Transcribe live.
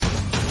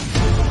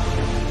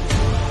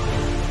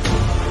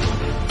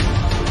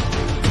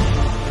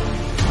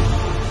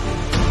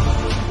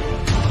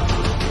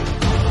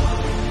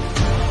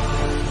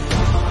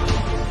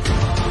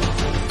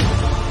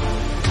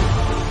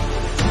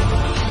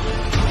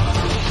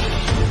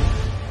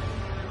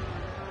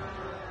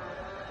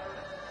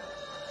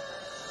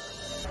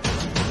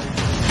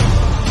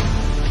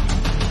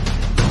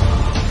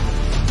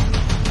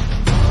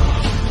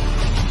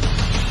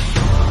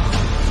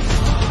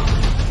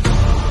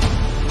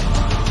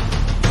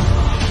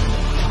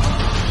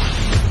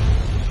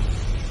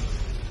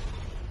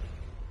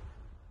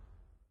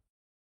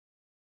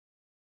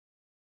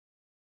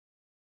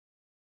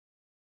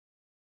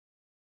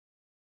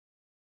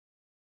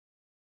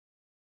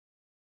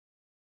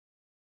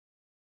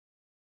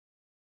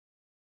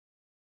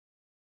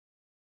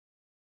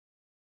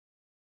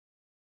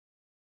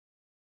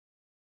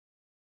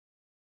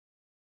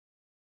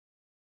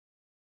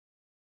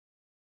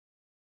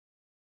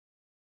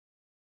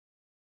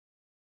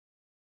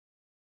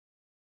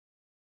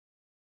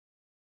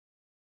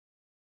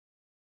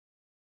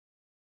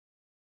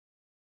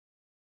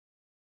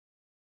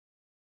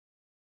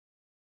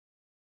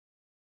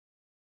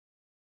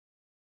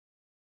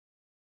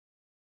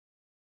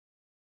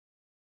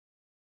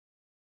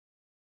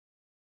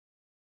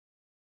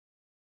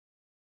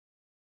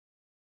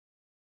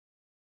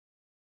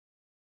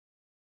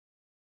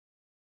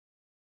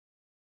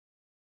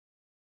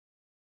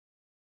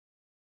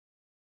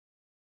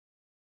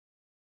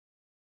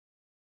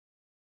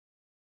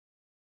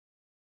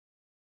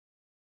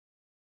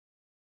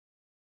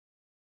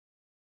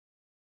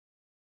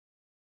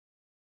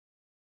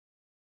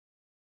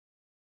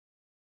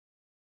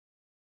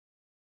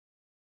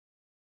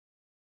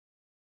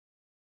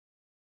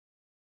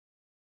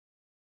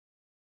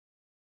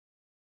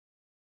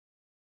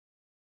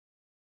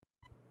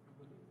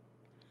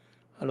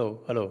Hello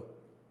hello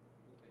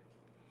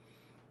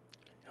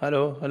hello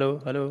hello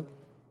hello.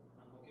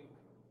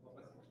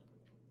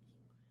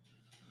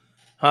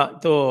 हाँ,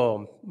 तो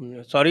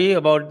sorry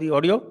about the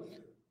audio.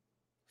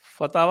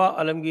 फतावा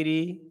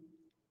Alamgiri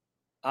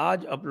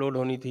आज अपलोड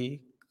होनी थी,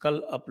 कल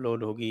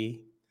अपलोड होगी।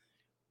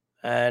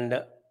 And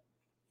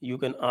you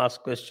can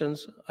ask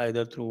questions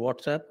either through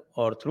WhatsApp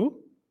और through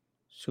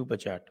super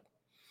chat.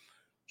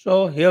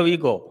 So here we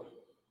go.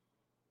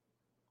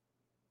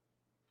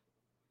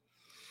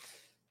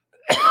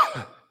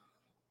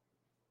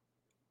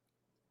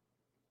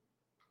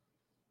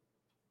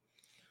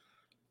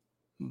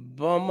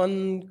 Boman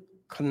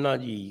Khanna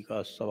ji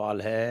का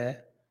सवाल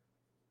है,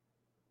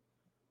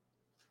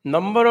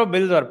 number of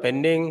bills are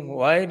pending.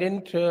 Why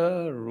didn't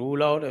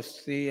rule out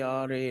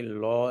FCRA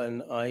law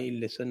and I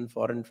listen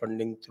foreign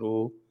funding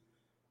through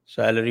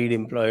salaried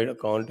employed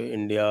account to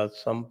India,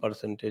 some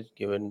percentage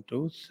given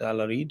to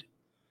salaried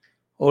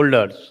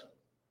holders?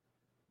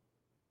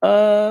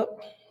 Uh,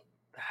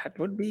 that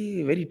would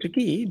be very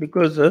tricky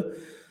because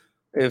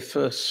if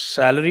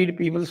salaried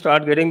people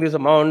start getting this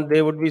amount,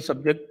 they would be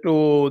subject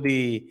to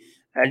the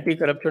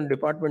anti-corruption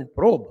department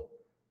probe.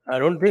 I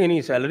don't think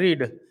any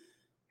salaried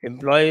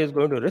employee is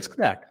going to risk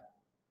that.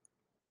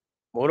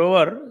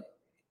 Moreover,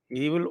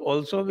 he will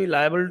also be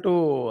liable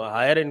to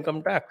higher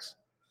income tax.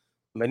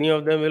 Many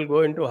of them will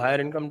go into higher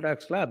income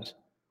tax slabs.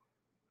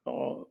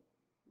 So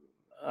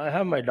I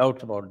have my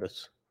doubts about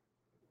this.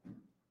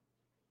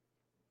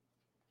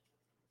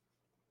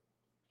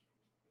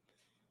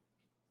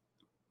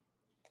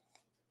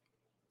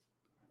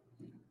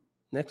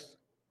 Next.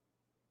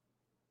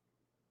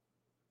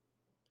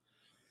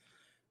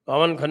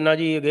 Pawan Khanna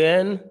ji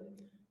again.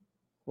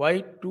 Why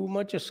too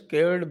much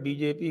scared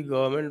BJP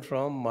government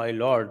from my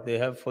lord? They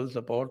have full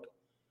support,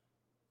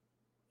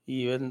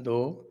 even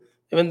though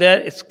even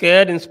they're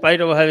scared in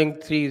spite of having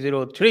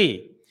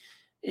 303.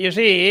 You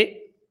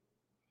see,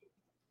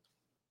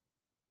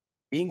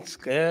 being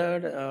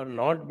scared or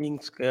not being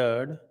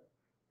scared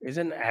is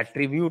an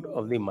attribute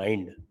of the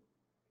mind.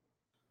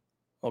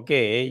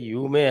 Okay,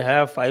 you may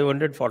have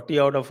 540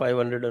 out of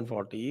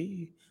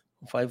 540,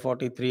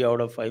 543 out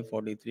of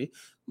 543,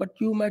 but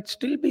you might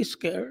still be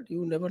scared.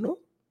 You never know.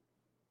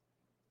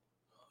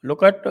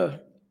 Look at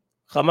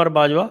Khamar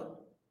Bajwa,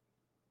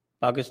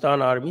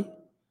 Pakistan Army.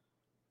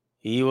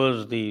 He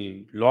was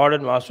the lord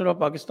and master of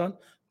Pakistan,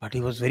 but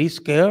he was very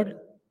scared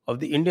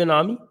of the Indian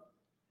army.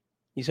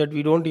 He said,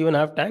 "We don't even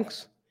have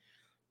tanks."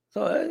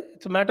 So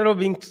it's a matter of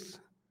being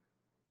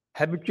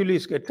habitually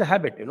scared. It's a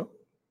habit.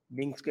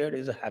 Being scared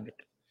is a habit.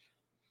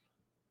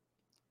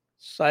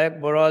 Sayak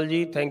Baral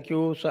ji, thank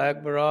you,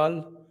 Sayak Baral.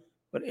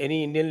 For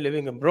any Indian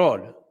living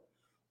abroad,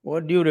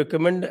 what do you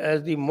recommend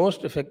as the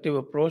most effective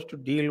approach to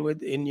deal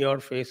with in your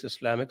face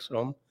Islamics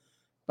from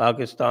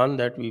Pakistan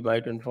that we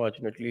might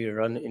unfortunately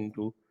run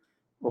into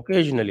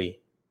occasionally?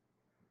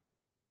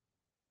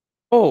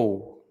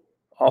 Oh,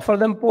 offer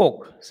them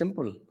pork.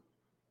 Simple.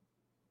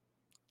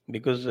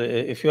 Because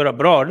if you're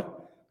abroad,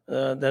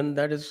 then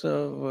that is,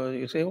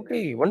 you say,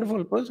 okay,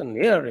 wonderful person.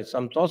 Here is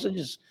some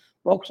sausages,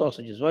 pork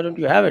sausages. Why don't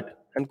you have it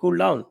and cool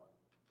down?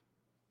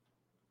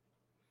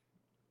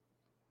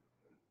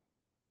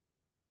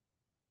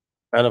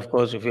 And of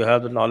course, if you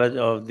have the knowledge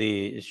of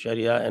the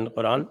Sharia and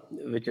Quran,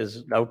 which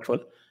is doubtful,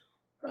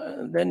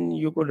 then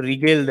you could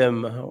regale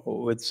them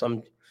with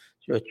some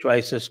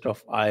choicest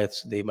of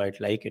ayats. They might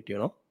like it,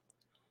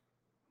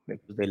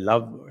 because they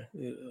love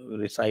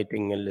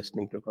reciting and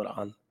listening to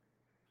Quran.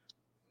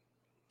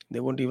 They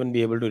won't even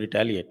be able to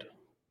retaliate.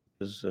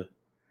 Because,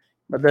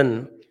 but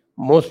then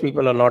most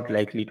people are not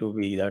likely to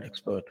be that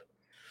expert.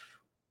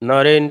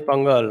 Naren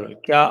पंगल,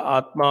 क्या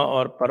आत्मा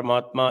और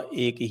परमात्मा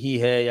एक ही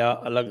है या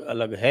अलग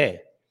अलग है?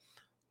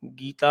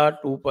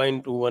 गीता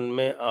 2.21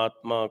 में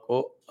आत्मा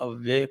को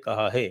अव्यय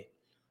कहा है,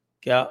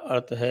 क्या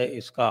अर्थ है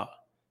इसका?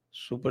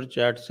 सुपर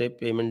चैट से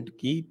पेमेंट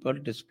की पर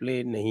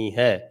डिस्प्ले नहीं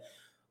है।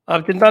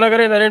 आप चिंता ना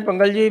करें नरेन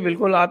पंगल जी,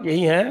 बिल्कुल आप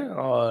यही हैं।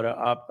 और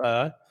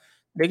आपका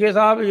देखिए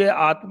साहब, ये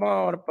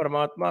आत्मा और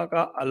परमात्मा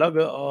का अलग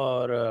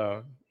और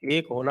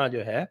एक होना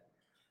जो है,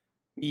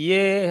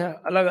 ये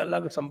अलग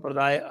अलग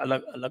संप्रदाय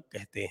अलग अलग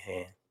कहते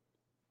हैं।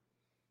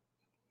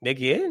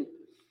 देखिए,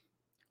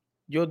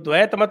 जो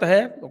द्वैत मत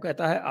है वो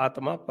कहता है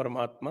आत्मा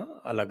परमात्मा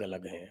अलग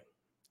अलग हैं,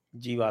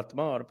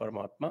 जीवात्मा और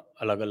परमात्मा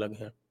अलग अलग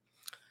हैं।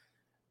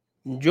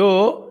 जो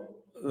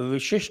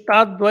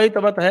विशिष्टाद्वैत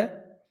मत है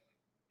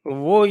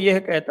वो यह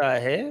कहता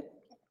है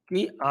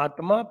कि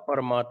आत्मा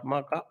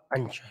परमात्मा का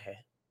अंश है।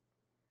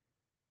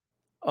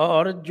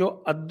 और जो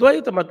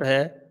अद्वैत मत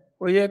है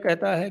वो यह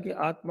कहता है कि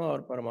आत्मा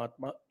और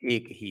परमात्मा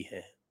एक ही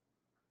है।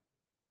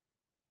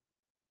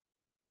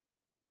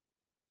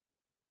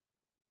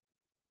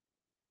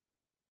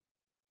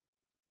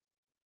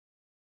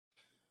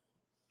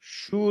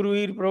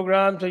 Shurveer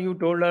program. So you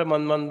told her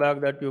month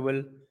back that you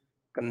will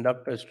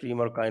conduct a stream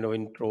or kind of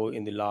intro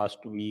in the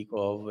last week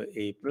of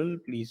April.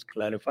 Please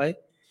clarify.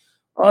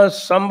 Or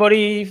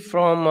somebody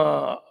from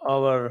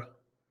our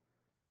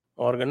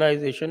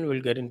organization will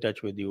get in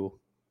touch with you,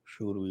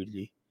 Shurveer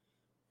ji.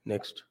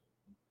 Next.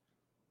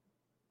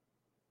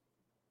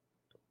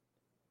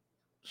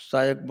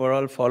 Sayak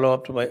Boral, follow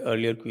up to my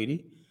earlier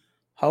query.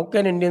 How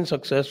can Indians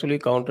successfully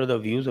counter the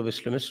views of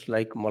Islamists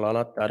like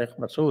Maulana Tariq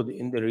Masood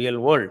in the real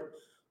world,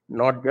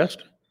 not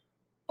just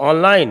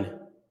online?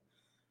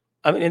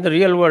 I mean, in the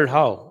real world,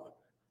 how?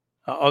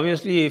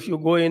 Obviously, if you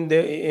go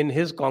in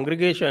his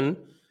congregation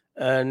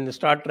and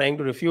start trying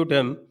to refute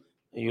him,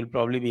 you'll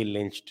probably be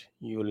lynched.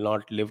 You will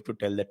not live to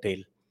tell the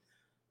tale.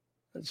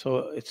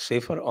 So it's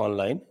safer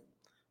online.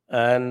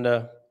 And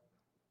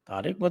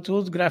Tariq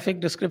Masood's graphic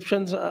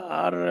descriptions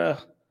are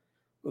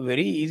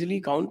very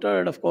easily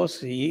countered. Of course,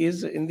 he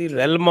is in the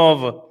realm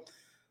of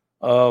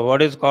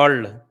what is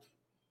called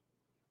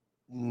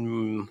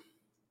mm,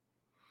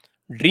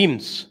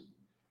 dreams.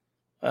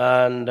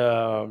 And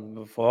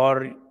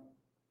for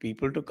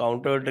people to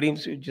counter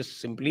dreams, you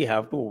just simply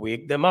have to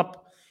wake them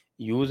up,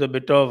 use a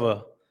bit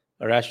of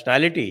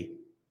rationality.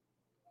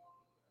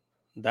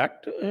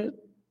 That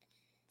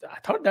I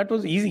thought that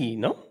was easy,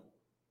 no?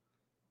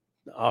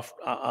 Of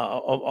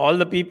all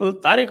the people,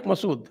 Tariq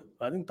Masood,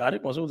 I think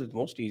Tariq Masood is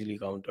most easily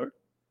countered.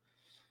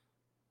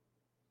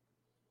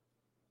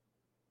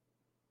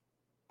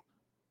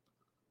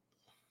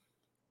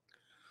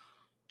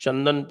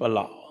 Chandan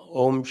Pala,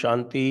 Om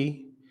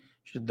Shanti,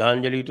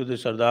 Shraddhanjali to the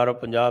Sardar of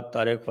Punjab,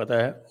 Tariq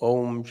Fateh,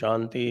 Om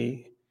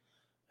Shanti.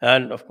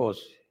 And of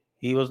course,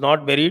 he was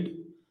not buried,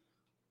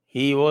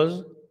 he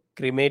was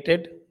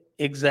cremated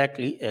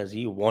exactly as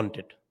he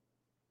wanted.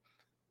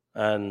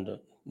 And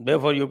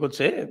therefore, you could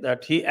say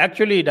that he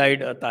actually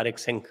died a Tariq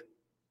Singh.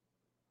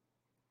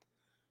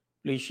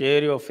 Please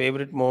share your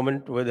favorite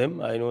moment with him.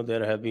 I know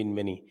there have been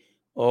many.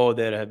 Oh,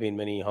 there have been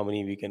many. How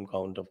many we can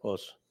count, of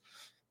course.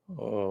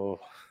 Oh,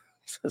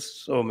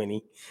 so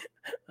many.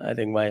 I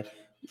think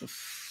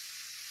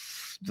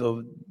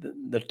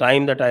the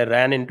time that I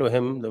ran into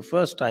him the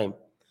first time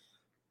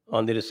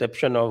on the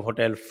reception of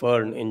Hotel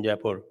Fern in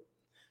Jaipur,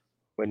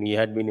 when he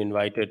had been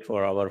invited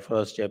for our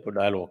first Jaipur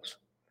dialogues,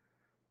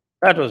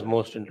 that was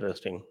most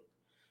interesting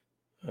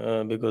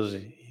because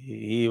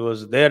he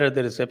was there at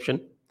the reception,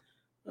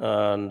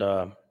 and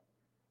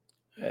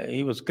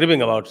he was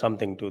cribbing about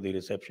something to the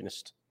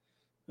receptionist.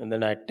 And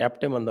then I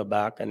tapped him on the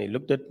back, and he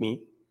looked at me,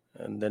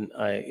 and then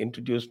I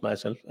introduced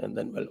myself, and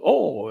then, well,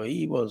 oh,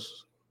 he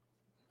was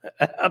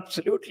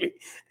absolutely,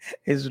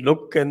 his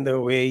look and the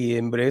way he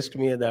embraced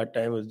me at that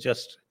time was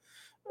just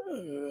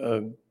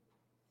a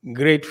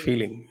great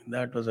feeling.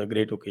 That was a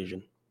great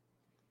occasion.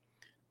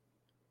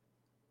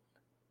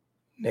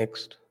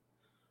 Next.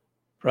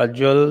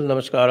 Prajwal,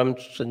 Namaskaram,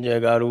 Sanjay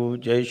Garu,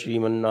 Jai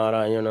Shriman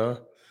Narayana,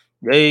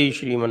 Jai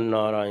Shriman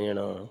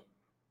Narayana.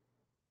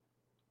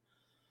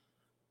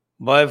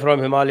 Boy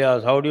from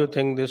Himalayas, how do you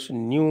think this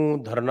new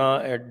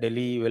dharna at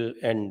Delhi will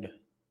end?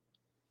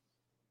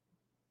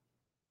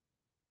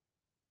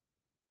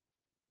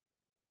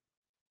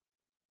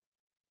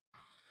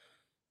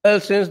 Well,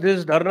 since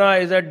this dharna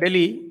is at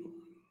Delhi,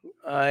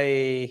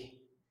 I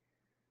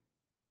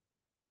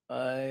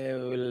I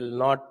will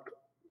not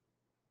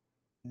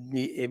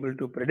be able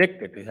to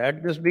predict it.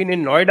 Had this been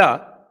in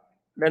Noida,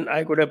 then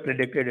I could have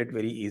predicted it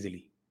very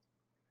easily.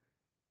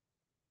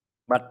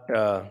 But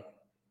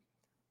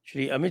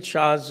Shri Amit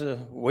Shah's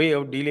way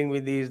of dealing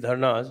with these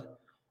dharnas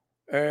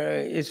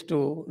is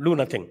to do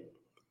nothing.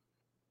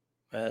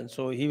 And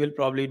so he will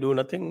probably do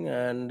nothing,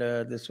 and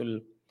this will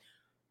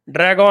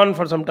drag on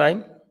for some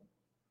time.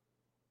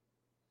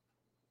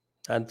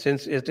 And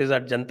since it is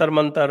at Jantar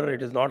Mantar,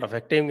 it is not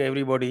affecting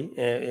anybody.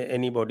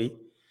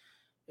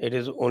 It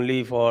is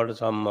only for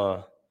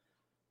some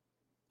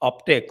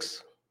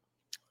optics.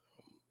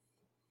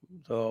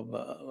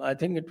 So I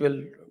think it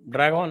will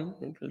drag on.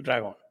 It will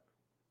drag on.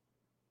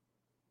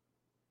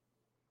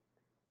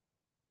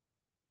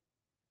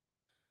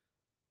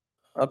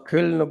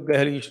 Akhil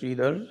Nuggahari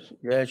Sridhar,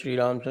 Jai Shri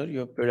Ram sir,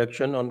 your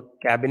prediction on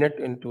cabinet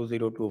in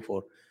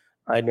 2024.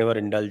 I never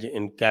indulge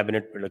in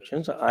cabinet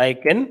predictions. I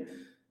can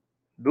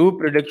do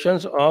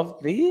predictions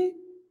of the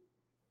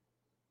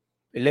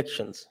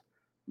elections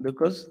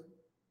because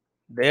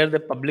there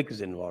the public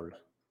is involved.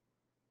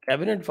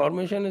 Cabinet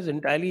formation is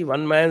entirely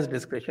one man's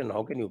discretion.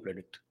 How can you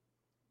predict?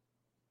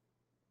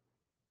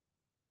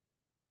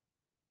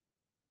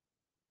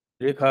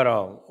 Rekha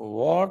Rao,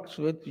 what's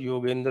with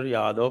Yogendra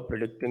Yadav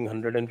predicting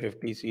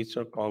 150 seats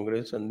for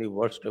Congress and the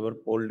worst ever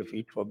poll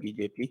defeat for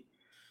BJP?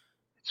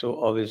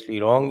 So obviously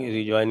wrong. Is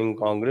he joining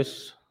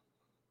Congress?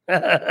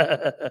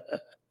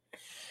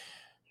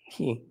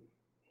 He-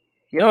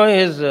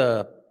 his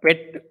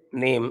pet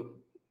name,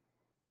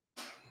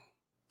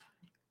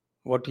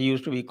 what he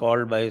used to be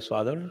called by his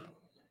father,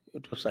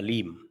 it was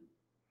Salim.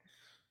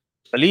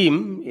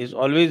 Salim is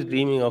always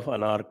dreaming of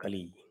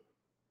Anarkali.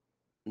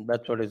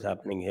 That's what is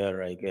happening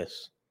here, I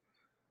guess.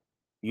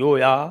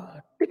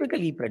 Yoya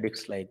typically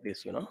predicts like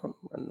this. And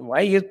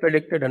why he has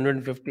predicted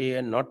 150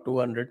 and not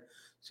 200?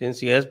 Since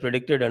he has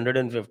predicted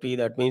 150,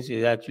 that means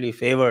he actually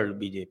favored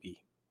BJP.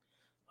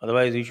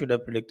 Otherwise, he should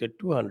have predicted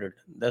 200.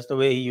 That's the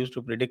way he used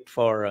to predict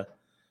for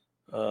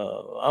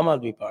Aam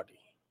Aadmi Party.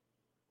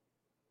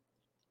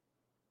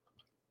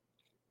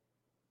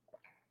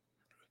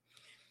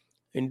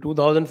 In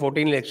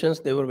 2014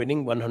 elections, they were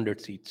winning 100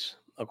 seats.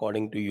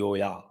 according to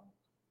Yoya.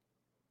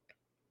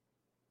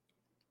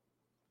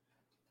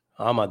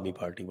 Aam Aadmi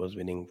Party was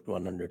winning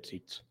 100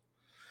 seats.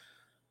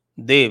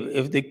 Dev,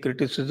 if the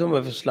criticism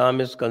of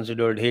Islam is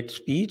considered hate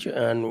speech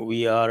and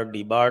we are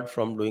debarred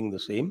from doing the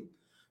same,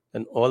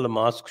 then all the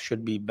mosques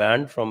should be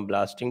banned from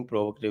blasting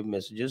provocative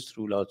messages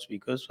through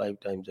loudspeakers 5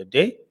 times a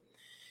day.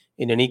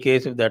 In any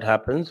case, if that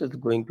happens, it's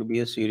going to be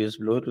a serious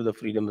blow to the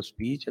freedom of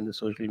speech, and the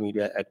social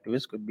media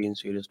activists could be in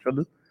serious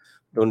trouble.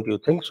 Don't you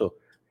think so?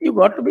 You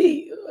got to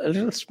be a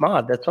little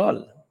smart, that's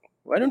all.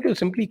 Why don't you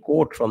simply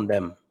quote from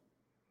them?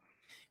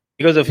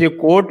 Because if you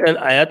quote an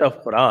ayat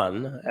of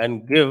Quran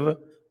and give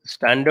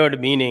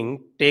standard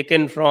meaning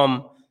taken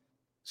from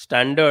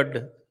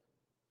standard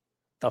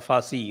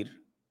tafasir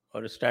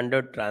or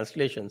standard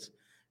translations,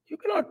 you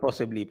cannot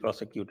possibly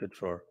prosecute it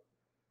for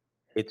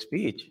hate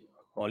speech.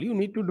 All you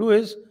need to do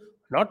is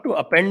not to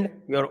append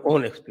your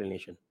own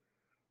explanation.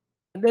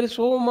 There is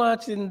so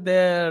much in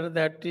there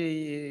that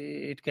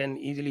it can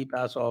easily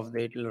pass off.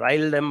 It will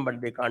rile them, but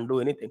they can't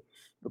do anything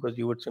because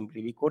you would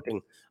simply be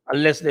quoting.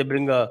 Unless they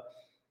bring a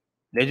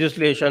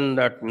legislation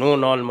that no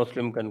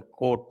non-Muslim can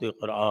quote the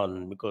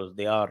Quran because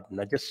they are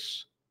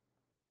najis.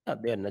 Yeah,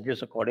 they are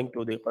najis according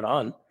to the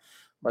Quran.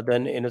 But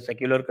then in a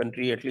secular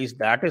country, at least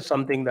that is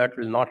something that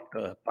will not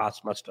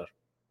pass muster.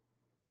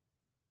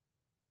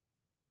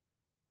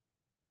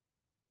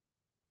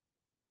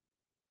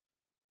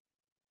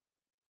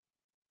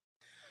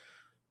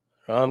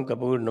 Ram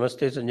Kapoor,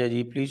 Namaste Sanjay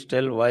ji. Please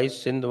tell why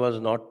Sindh was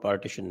not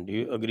partitioned. Do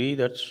you agree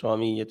that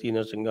Swami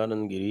Yatina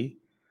Singhanand Giri,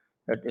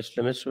 that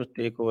Islamists will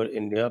take over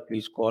India?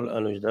 Please call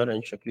Anujdar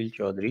and Shakil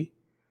Chaudhary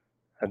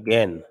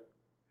again.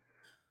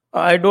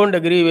 I don't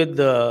agree with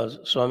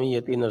Swami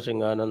Yatina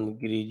Singhanand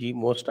Giri ji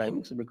most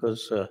times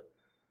because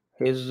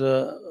his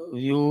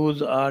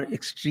views are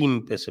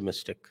extreme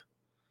pessimistic.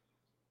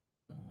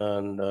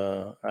 And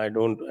I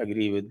don't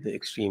agree with the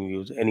extreme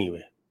views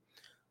anyway.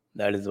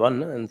 That is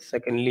one. And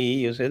secondly,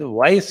 you said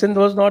why Sindh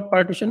was not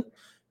partitioned?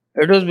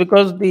 It was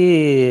because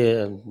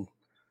the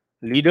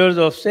leaders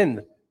of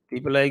Sindh,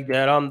 people like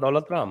Jairam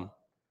Daulat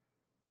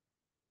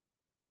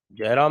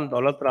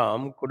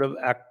Ram could have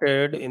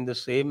acted in the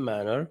same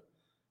manner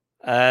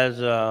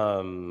as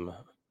our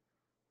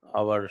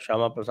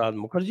Shama Prasad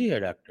Mukherjee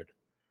had acted.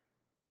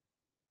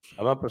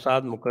 Shama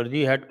Prasad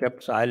Mukherjee had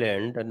kept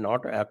silent and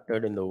not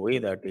acted in the way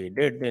that he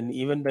did, then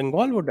even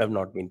Bengal would have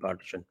not been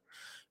partitioned.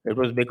 It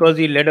was because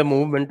he led a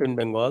movement in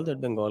Bengal that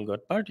Bengal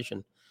got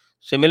partitioned.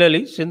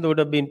 Similarly, Sindh would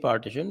have been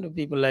partitioned.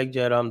 People like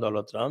Jairam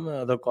Daulat Ram,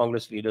 other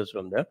Congress leaders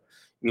from there,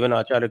 even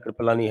Acharya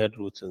Kripalani had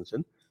roots in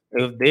Sindh.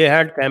 If they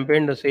had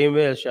campaigned the same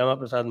way as Shama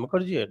Prasad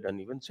Mukherjee had done,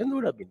 even Sindh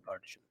would have been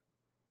partitioned.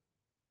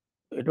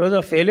 It was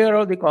a failure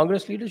of the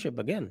Congress leadership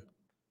again.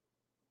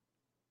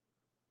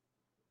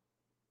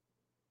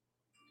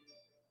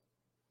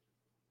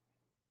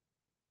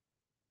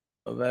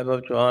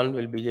 Vaibhav Chauhan,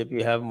 will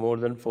BJP have more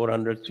than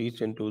 400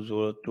 seats in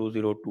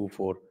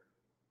 2024?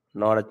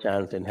 Not a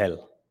chance in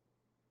hell.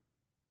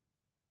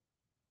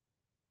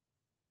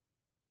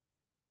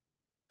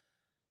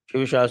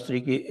 Shiv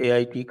Shastri की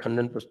AIT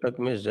खंडन पुस्तक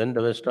में Jain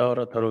Avesta और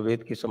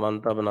अथर्ववेद की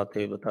समानता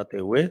बताते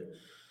हुए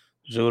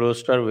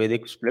Zoroaster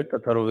वैदिक स्प्लिट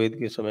अथर्ववेद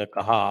के समय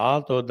कहा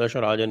तो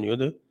दशराजन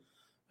युद्ध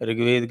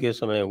ऋग्वेद के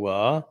समय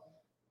हुआ,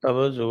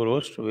 तब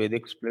ज़ोरोस्टर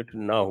वैदिक स्प्लिट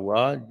न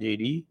हुआ।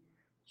 जेडी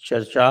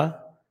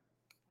चर्चा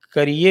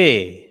करिए।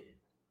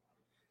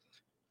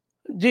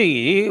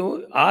 जी,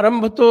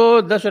 आरंभ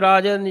तो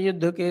दशराजन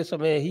युद्ध के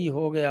समय ही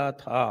हो गया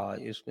था,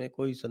 इसमें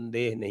कोई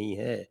संदेह नहीं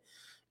है।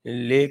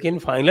 लेकिन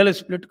फाइनल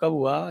स्प्लिट कब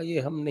हुआ ये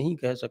हम नहीं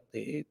कह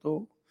सकते।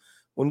 तो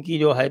उनकी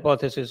जो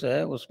हाइपोथेसिस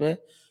है उसमें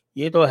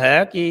ये तो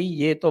है कि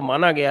ये तो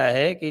माना गया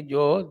है कि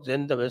जो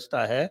ज़ेन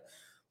अवेस्टा है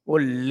वो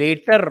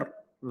लेटर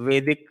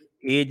वैदिक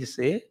एज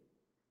से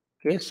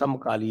के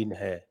समकालीन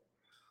है।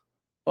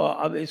 तो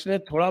अब इसमें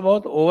थोड़ा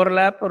बहुत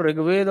ओवरलैप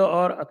ऋग्वेद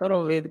और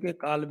अथर्ववेद के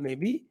काल में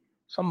भी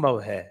संभव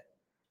है,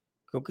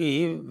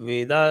 क्योंकि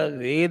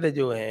वेद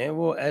जो हैं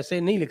वो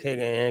ऐसे नहीं लिखे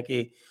गए हैं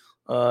कि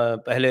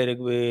पहले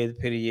ऋग्वेद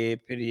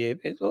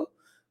फिर तो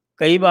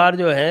कई बार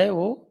जो है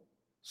वो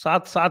साथ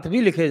साथ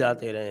भी लिखे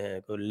जाते रहे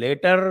हैं। तो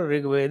letter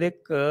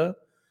Rigvedic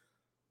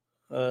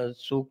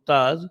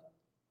सूक्तास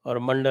or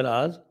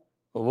mandalas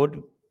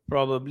would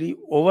probably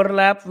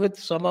overlap with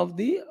some of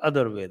the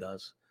other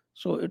Vedas.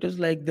 So it is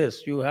like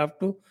this. You have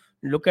to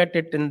look at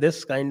it in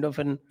this kind of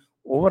an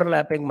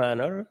overlapping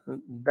manner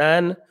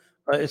than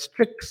a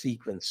strict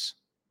sequence.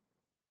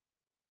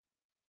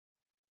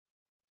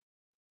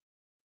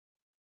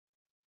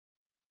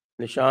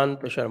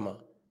 Nishant Sharma,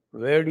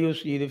 where do you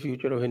see the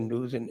future of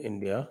Hindus in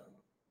India?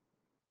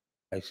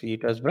 I see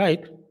it as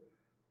bright,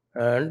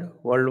 and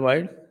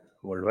worldwide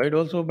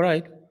also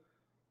bright.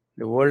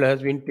 The world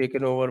has been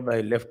taken over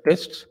by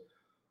leftists.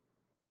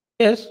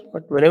 Yes,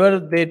 but whenever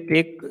they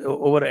take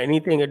over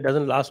anything, it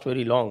doesn't last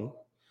very long.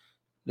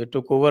 They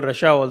took over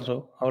Russia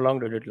also. How long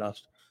did it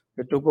last?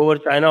 They took over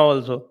China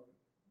also.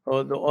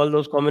 All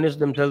those communists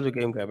themselves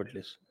became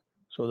capitalists.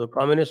 So the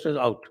communist is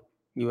out,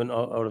 even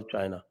out of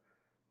China.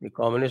 The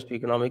communist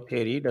economic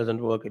theory doesn't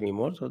work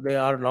anymore. So they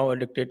are now a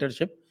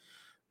dictatorship.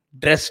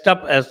 dressed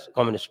up as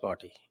Communist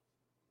Party.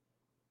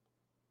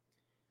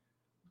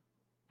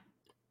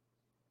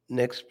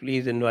 Next,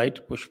 please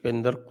invite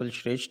Pushpinder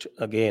Kulshresht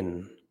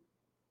again.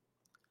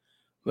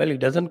 Well, he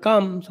doesn't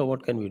come, so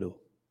what can we do?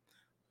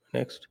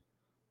 Next,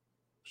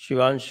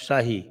 Shivansh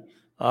Sahi.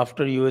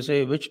 After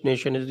USA, which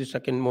nation is the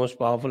second most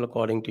powerful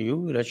according to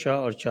you, Russia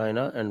or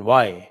China, and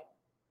why?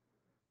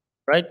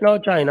 Right now,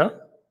 China.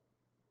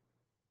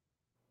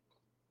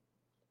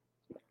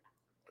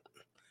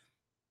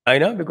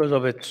 China, because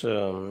of its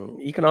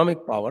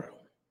economic power.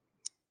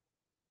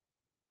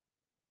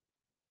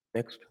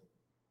 Next.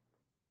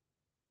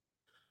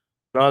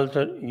 Kunal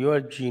sir, you are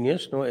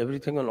genius, know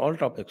everything on all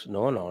topics.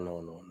 No, no,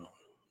 no, no, no.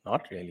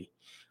 Not really.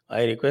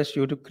 I request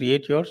you to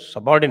create your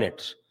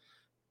subordinates.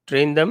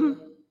 Train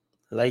them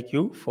like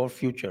you for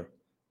future,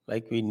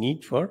 like we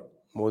need for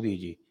Modi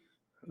ji.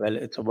 Well,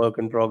 it's a work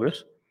in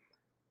progress.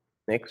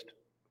 Next.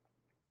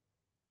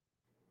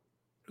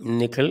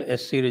 Nikhil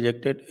SC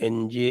rejected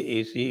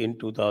NJAC in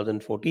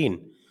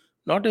 2014.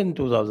 Not in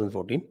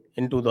 2014,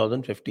 in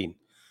 2015.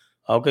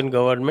 How can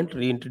government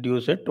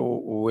reintroduce it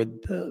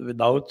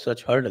without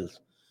such hurdles?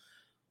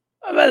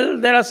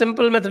 Well, there are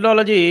simple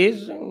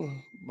methodologies,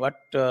 but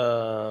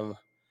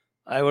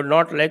I would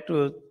not like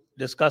to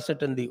discuss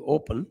it in the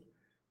open.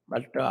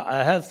 But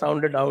I have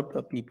sounded out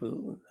the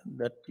people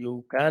that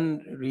you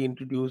can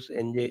reintroduce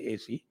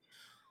NJAC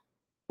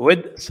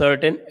with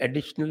certain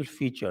additional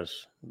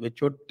features,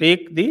 which would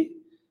take the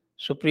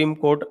Supreme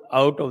Court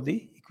out of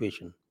the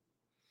equation.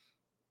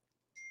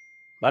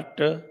 But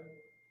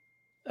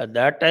at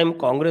that time,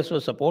 Congress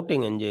was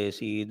supporting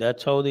NJAC.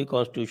 That's how the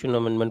constitutional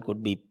amendment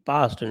could be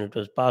passed, and it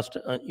was passed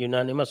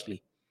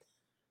unanimously.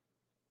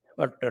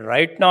 But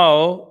right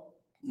now,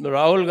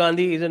 Rahul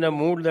Gandhi is in a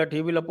mood that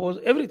he will oppose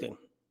everything.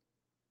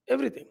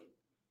 Everything.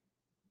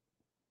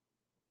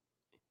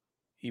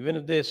 Even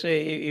if they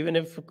say, even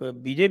if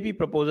BJP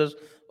proposes,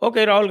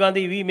 okay, Rahul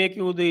Gandhi, we make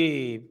you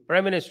the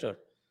prime minister.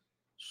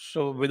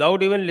 So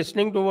without even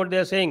listening to what they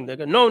are saying, they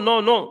go, no,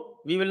 no, no,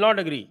 we will not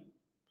agree.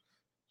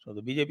 So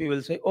the BJP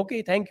will say,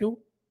 okay, thank you.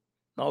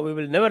 Now we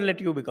will never let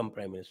you become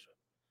prime minister.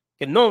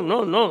 Okay, no,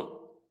 no,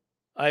 no.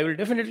 I will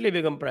definitely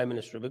become prime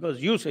minister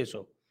because you say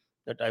so,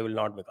 that I will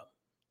not become.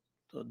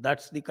 So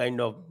that's the kind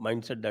of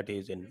mindset that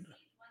is in.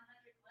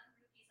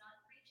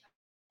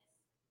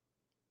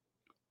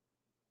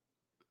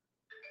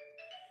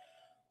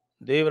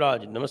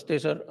 Devraj, namaste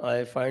sir.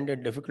 I find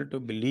it difficult to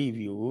believe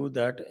you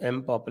that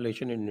M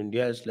population in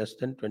India is less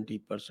than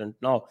 20%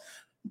 now.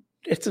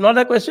 It's not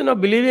a question of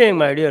believing,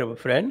 my dear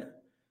friend.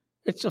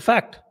 It's a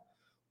fact.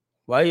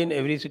 Why in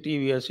every city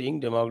we are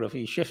seeing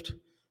demography shift,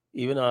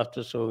 even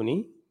after so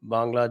many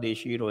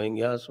Bangladeshi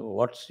Rohingyas?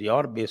 What's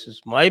your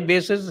basis? My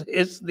basis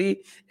is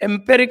the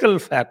empirical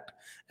fact,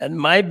 and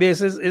my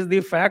basis is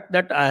the fact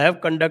that I have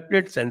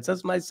conducted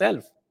census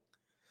myself.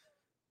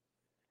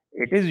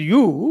 It is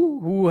you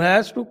who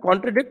has to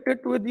contradict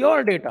it with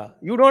your data.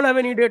 You don't have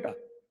any data.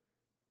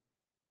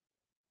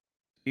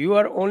 You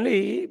are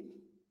only,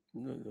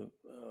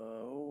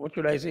 what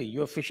should I say?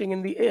 You are fishing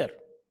in the air.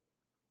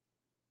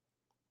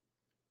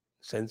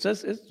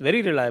 Census is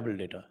very reliable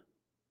data.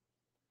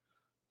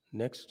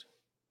 Next.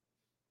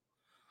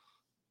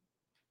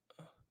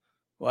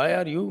 Why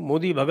are you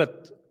Modi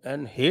Bhagat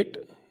and hate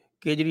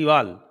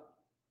Kejriwal?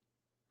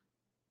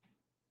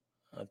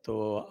 तो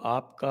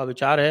आपका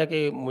विचार है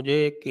कि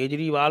मुझे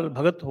केजरीवाल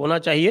भगत होना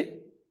चाहिए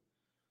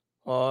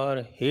और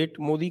hate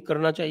Modi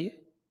करना चाहिए?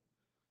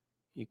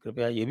 ये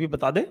कृपया ये भी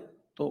बता दें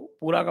तो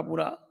पूरा का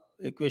पूरा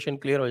इक्वेशन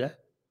क्लियर हो जाए.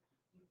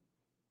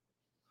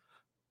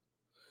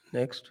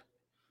 Next,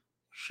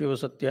 Shiv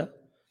Satya.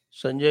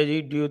 Sanjay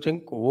ji, do you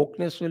think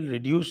wokeness will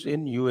reduce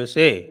in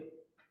USA?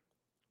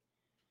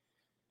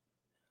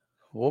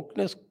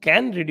 Wokeness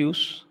can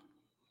reduce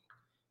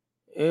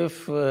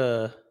if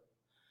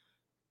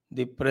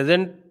the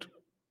present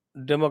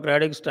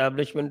democratic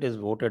establishment is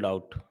voted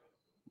out.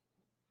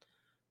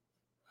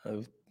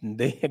 If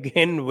they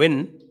again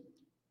win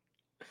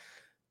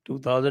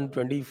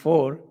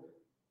 2024,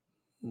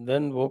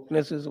 then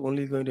wokeness is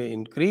only going to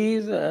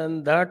increase,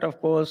 and that,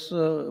 of course,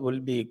 will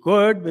be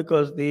good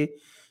because the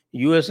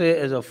USA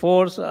as a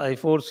force, I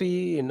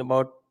foresee in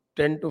about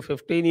 10 to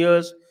 15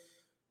 years,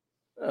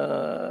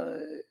 uh,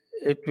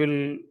 it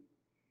will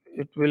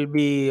it will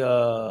be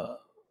a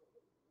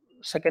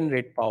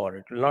second-rate power.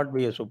 It will not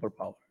be a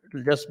superpower. It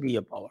will just be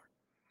a power.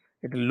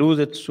 It will lose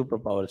its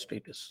superpower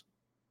status,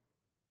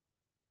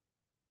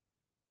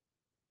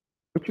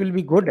 which will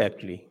be good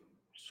actually.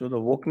 So the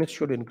wokeness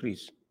should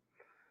increase.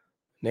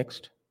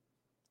 Next.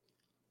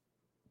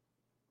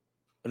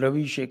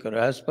 Ravi Shekhar,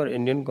 as per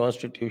Indian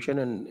Constitution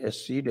and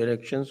SC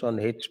directions on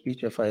hate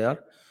speech FIR,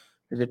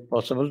 is it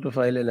possible to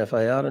file an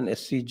FIR and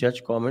SC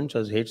judge comments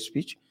as hate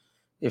speech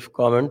if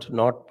comment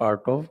not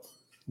part of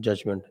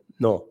judgment?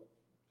 No.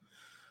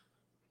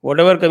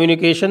 Whatever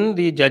communication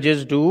the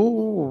judges do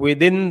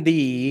within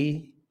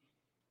the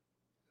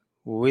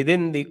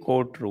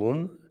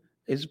courtroom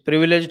is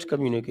privileged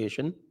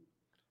communication,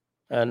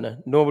 and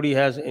nobody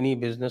has any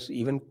business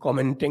even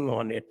commenting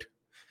on it.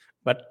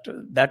 But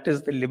that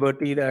is the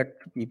liberty that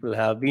people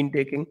have been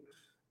taking,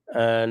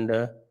 and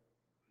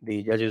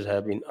the judges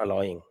have been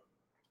allowing.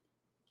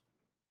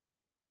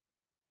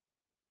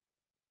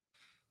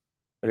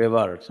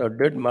 Reward. So,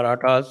 did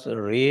Marathas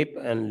rape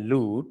and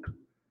loot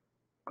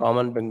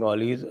common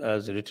Bengalis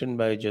as written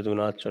by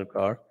Jadunath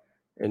Sarkar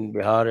in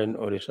Bihar and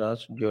Orissa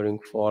during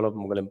fall of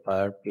Mughal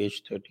Empire,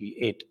 page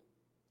 38?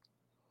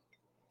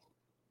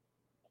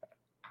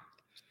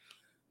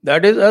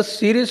 That is a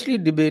seriously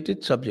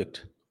debated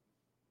subject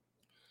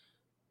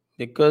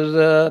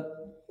because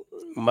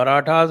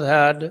Marathas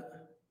had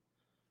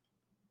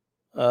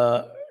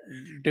a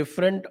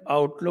different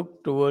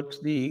outlook towards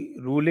the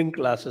ruling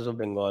classes of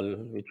Bengal,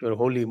 which were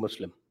wholly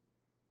Muslim.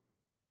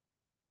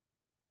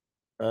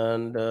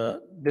 And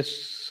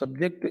this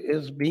subject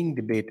is being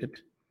debated,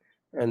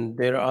 and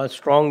there are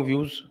strong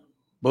views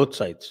both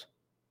sides.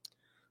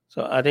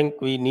 So I think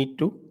we need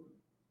to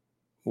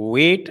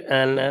wait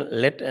and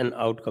let an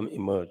outcome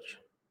emerge.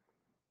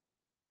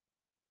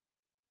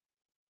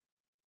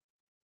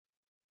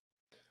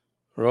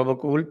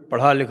 रोबकूल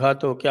पढ़ा लिखा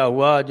तो क्या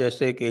हुआ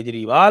जैसे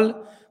केजरीवाल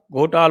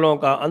घोटालों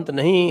का अंत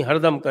नहीं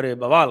हरदम करे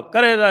बवाल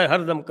करे जाए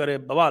हरदम करे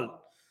बवाल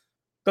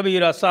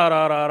कबीरा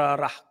सारा रा रा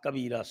राह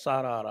कबीरा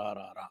सारा रा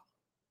रा रा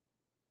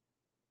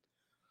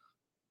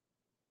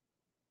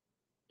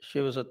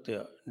Shiv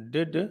Satya,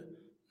 did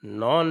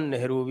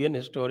non-Nehruvian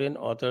historian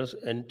authors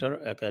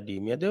enter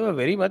academia? They were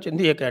very much in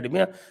the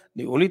academia.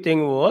 The only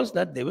thing was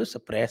that they were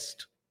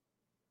suppressed.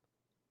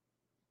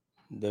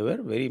 They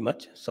were very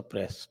much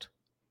suppressed.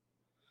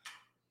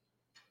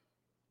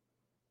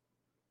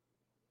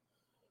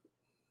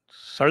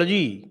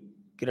 सड़जी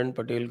किरण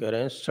पटेल कह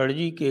रहे हैं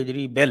सड़जी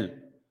केजरी बेल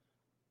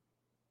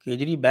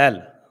केजरी बैल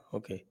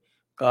ओके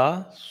का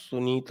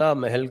सुनीता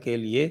महल के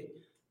लिए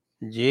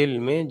जेल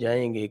में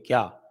जाएंगे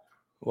क्या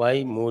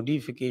why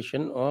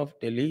modification of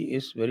Delhi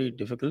is very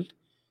difficult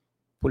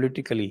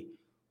politically.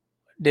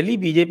 Delhi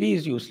BJP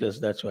is useless,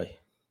 that's why.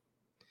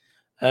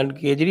 And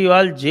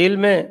Kejriwal jail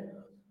में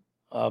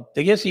अब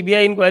देखिए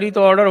सीबीआई इंक्वायरी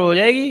तो ऑर्डर हो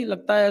जाएगी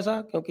लगता है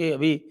ऐसा क्योंकि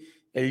अभी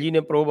एलजी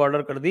ने प्रोब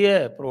ऑर्डर कर दिया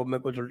है प्रोब में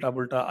कुछ उल्टा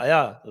पुल्टा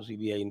आया तो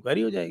सीबीआई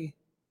इंक्वायरी हो जाएगी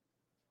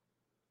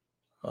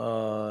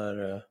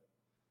और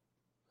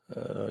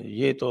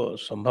ये तो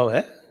संभव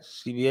है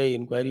सीबीआई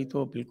इंक्वायरी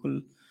तो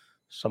बिल्कुल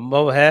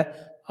संभव है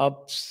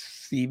अब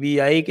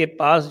सीबीआई के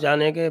पास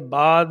जाने के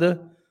बाद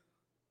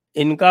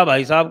इनका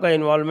भाई साहब का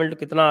इन्वॉल्वमेंट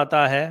कितना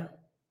आता है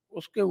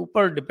उसके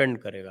ऊपर डिपेंड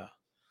करेगा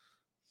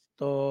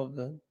तो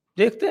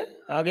देखते हैं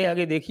आगे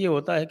आगे देखिए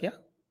होता है क्या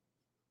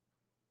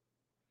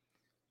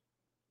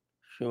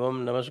शिवम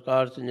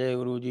नमस्कार संजय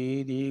गुरु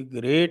जी the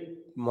great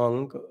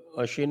monk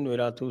Ashwin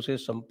Wirathu से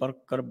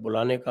संपर्क कर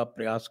बुलाने का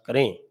प्रयास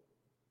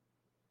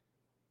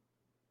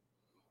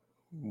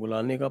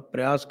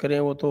करें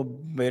वो तो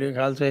मेरे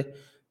ख्याल से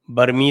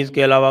बर्मीज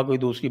के अलावा कोई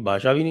दूसरी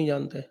भाषा भी नहीं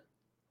जानते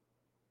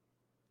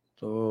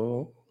तो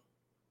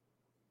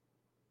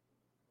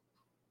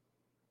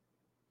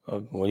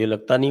अब मुझे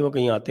लगता नहीं वो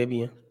कहीं आते भी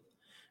हैं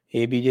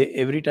ABJ,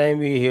 every time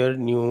we hear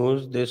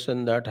news, this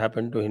and that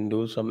happened to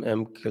Hindus, some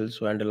M kills,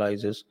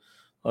 vandalizes,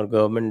 or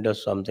government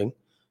does something.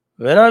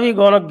 When are we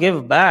gonna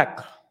give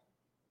back?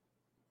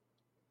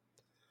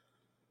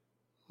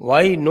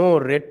 Why no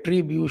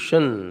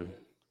retribution?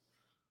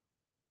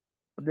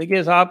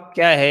 देखिए साहब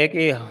क्या है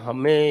कि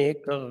हमें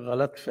एक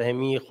गलत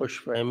फहमी खुश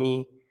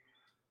फहमी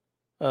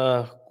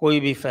कोई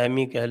भी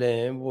फहमी कह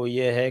लें वो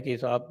ये है कि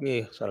साहब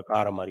की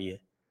सरकार हमारी है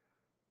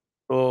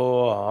तो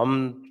हम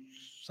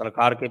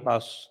सरकार के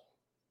पास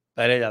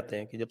पहले जाते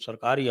हैं कि जब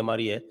सरकार ही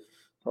हमारी है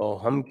तो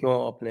हम क्यों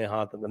अपने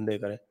हाथ गंदे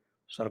करें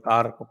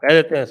सरकार को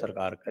कह देते हैं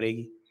सरकार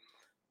करेगी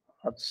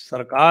अब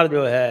सरकार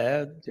जो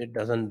है it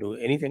doesn't do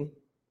anything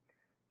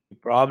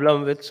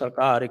problem with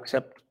सरकार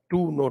accept to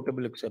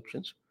notable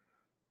exceptions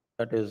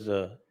that is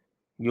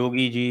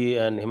Yogi ji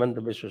and Hemant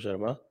Biswa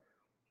Sharma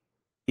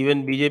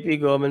even BJP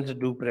governments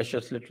do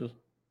precious little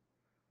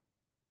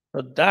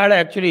so that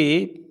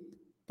actually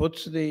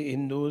puts the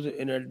Hindus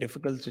in a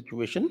difficult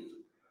situation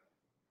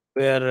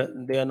where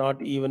they are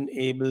not even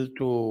able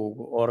to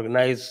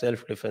organize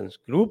self-defense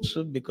groups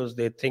because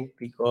they think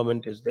the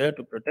government is there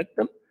to protect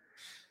them.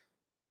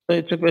 So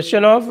it's a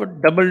question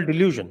of double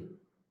delusion.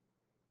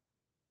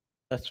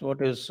 That's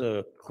what is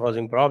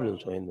causing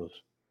problems for Hindus.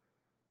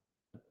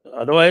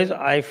 Otherwise,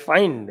 I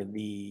find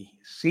the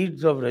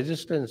seeds of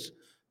resistance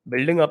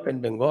building up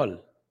in Bengal.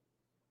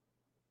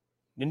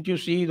 Didn't you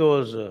see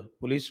those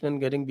policemen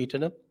getting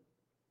beaten up?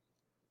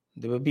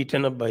 They were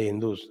beaten up by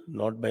Hindus,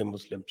 not by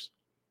Muslims.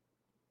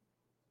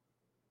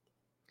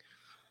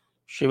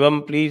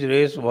 Shivam, please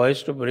raise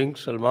voice to bring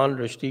Salman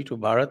Rushdie to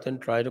Bharat and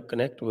try to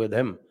connect with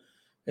him.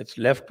 It's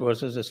left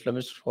versus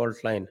Islamist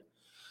fault line.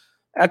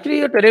 Actually,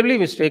 you're terribly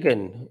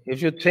mistaken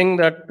if you think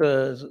that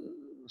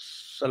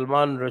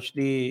Salman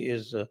Rushdie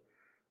is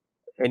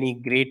any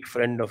great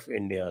friend of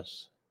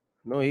India's.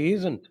 No, he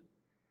isn't.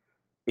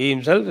 He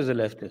himself is a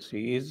leftist.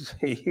 He is.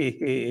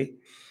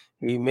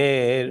 He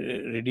may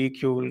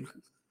ridicule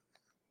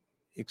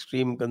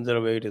extreme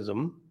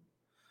conservatism,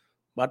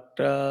 but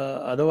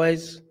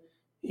otherwise,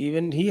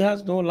 even he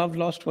has no love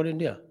lost for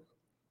India.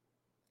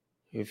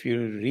 If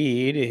you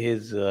read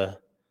his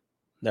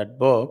that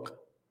book,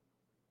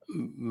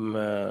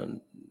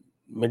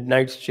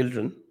 Midnight's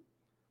Children,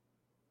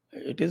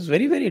 it is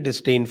very, very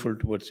disdainful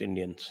towards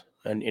Indians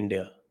and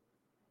India.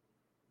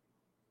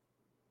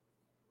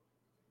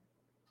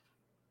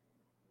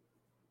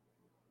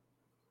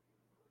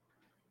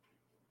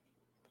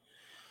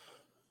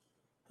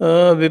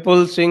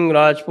 Vipul Singh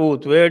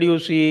Rajput, where do you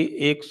see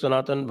Ek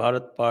Sanatan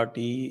Bharat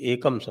Party,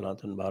 Ekam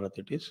Sanatan Bharat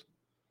it is,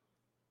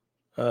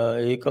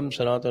 Ekam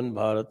Sanatan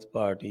Bharat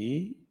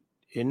Party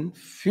in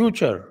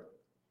future?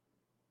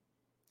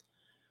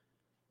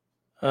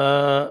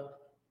 Uh,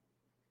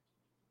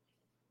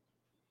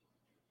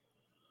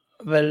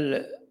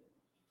 well,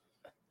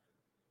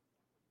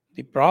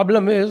 the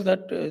problem is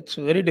that it's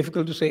very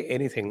difficult to say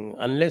anything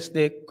unless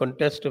they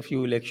contest a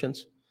few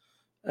elections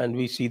and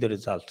we see the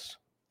results.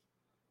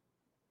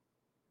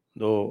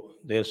 Though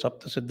their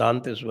Sapta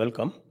Siddhant is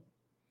welcome,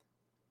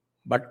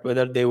 but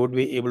whether they would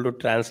be able to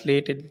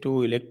translate it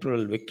into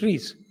electoral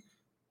victories,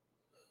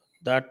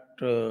 that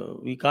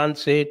we can't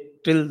say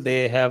till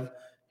they have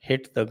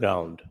hit the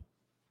ground.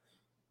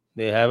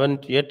 They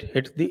haven't yet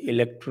hit the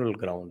electoral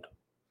ground.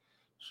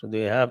 So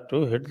they have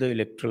to hit the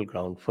electoral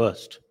ground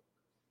first.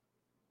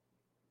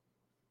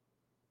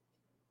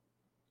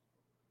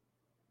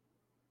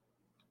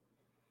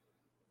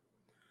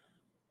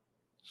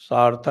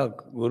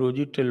 Sarthak,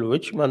 Guruji, till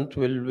which month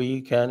will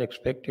we can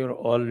expect your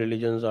all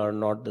religions are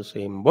not the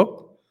same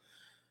book?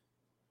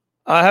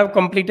 I have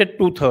completed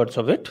two-thirds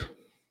of it,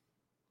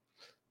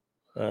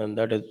 and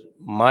that is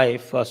my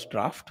first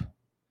draft.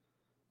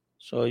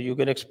 So you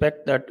can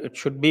expect that it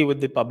should be with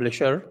the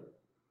publisher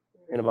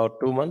in about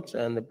 2 months,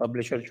 and the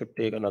publisher should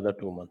take another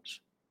 2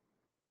 months.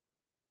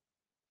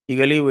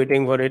 Eagerly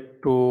waiting for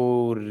it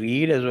to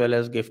read as well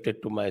as gift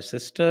it to my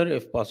sister,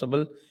 if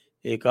possible.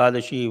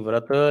 Ekadashi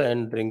Vrata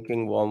and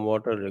drinking warm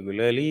water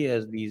regularly,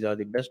 as these are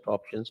the best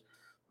options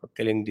for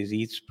killing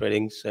disease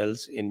spreading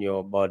cells in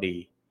your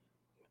body.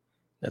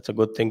 That's a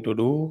good thing to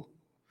do.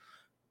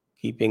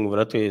 Keeping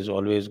Vrata is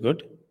always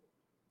good.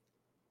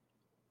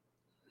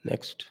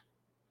 Next,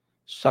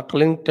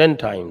 suckling 10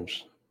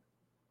 times.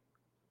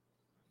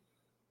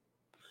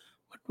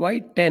 But why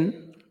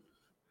 10?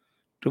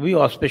 To be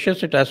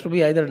auspicious, it has to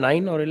be either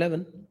 9 or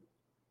 11.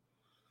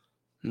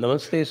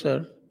 Namaste,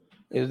 sir.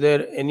 Is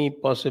there any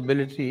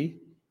possibility,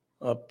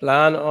 a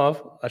plan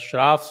of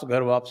Ashraf's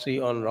Ghar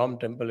Wapsi on Ram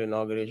temple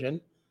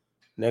inauguration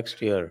next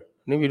year?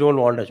 No, we don't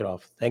want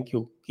Ashraf. Thank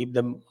you. Keep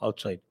them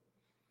outside.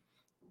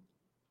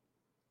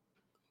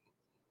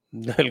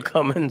 They'll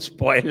come and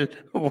spoil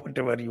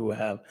whatever you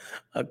have.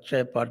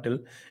 Akshay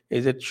Patil,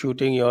 is it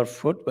shooting your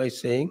foot by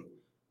saying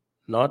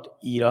not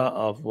era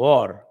of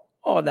war?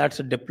 Oh, that's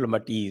a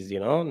diplomatese,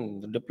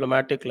 the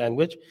diplomatic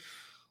language.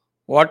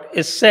 What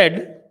is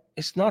said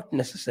is not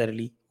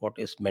necessarily what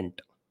is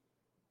meant.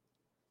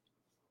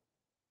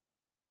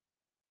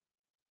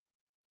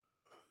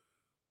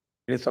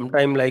 It is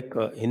sometimes like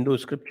Hindu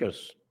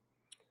scriptures.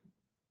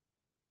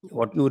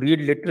 What you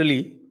read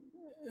literally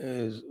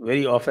is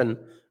very often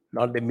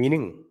not the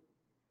meaning.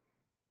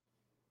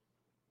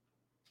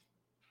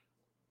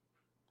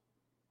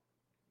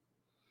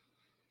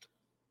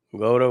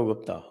 Gaurav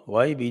Gupta,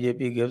 why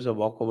BJP gives a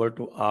walkover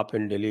to AAP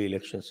in Delhi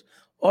elections?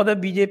 Or the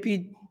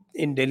BJP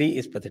in Delhi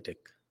is pathetic.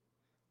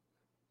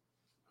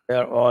 They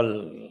are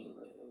all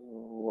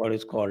what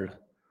is called,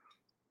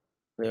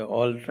 they are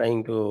all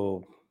trying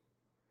to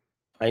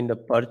find a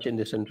perch in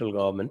the central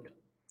government,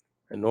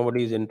 and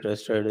nobody is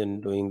interested in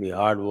doing the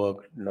hard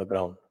work on the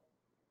ground.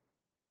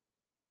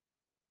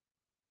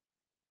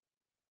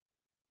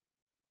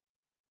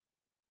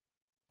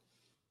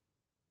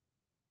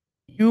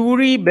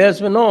 Yuri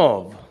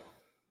Bezmenov,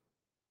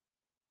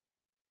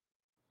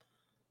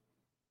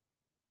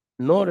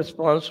 no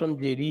response from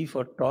JD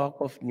for talk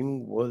of new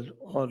world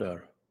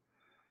order.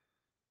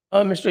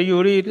 Mr.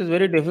 Yuri, it is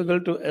very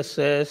difficult to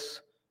assess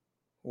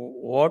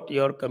what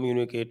you're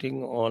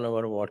communicating on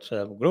our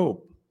WhatsApp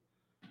group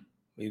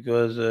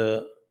because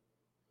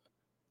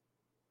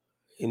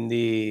in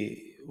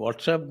the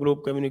WhatsApp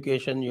group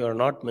communication, you are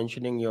not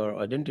mentioning your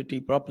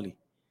identity properly.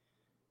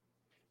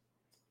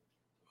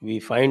 We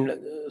find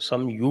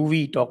some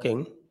UV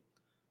talking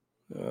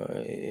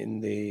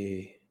in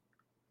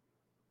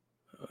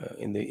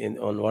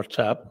on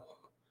WhatsApp,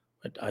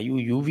 but are you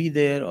UV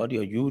there or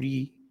you're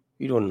Yuri?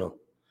 We don't know.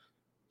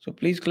 So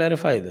please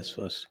clarify this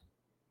first.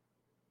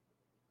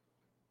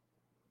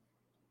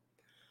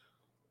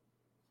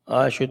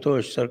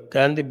 Ashutosh, sir,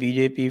 can the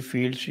BJP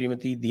field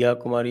Srimati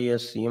Diya Kumari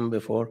as CM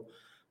before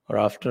or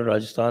after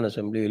Rajasthan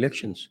Assembly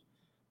elections?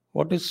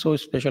 What is so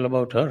special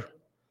about her?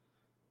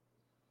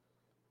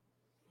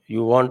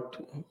 You want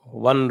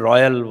one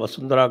royal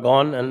Vasundhara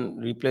gone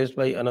and replaced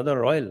by another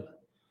royal?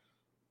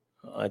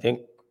 I think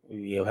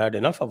we have had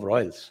enough of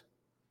royals.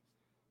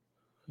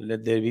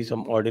 Let there be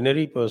some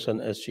ordinary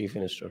person as chief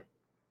minister.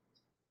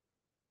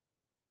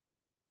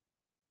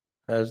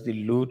 Has the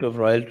loot of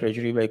royal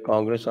treasury by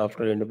Congress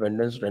after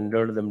independence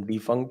rendered them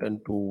defunct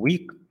and too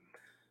weak?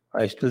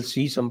 I still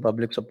see some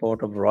public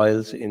support of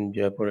royals in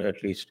Jaipur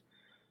at least.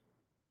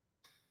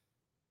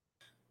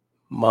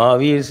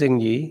 Mahavir Singh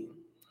ji,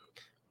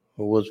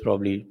 who was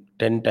probably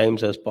 10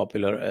 times as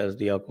popular as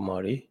Diya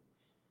Kumari,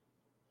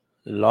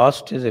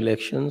 lost his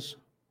elections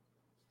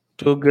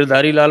to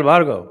Girdhari Lal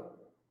Bhargav.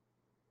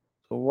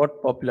 So,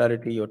 what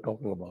popularity you're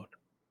talking about?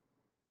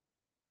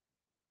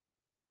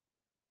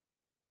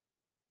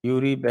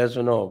 Yuri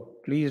Bezunov,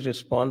 please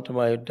respond to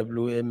my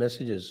WA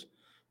messages.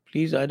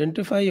 Please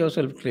identify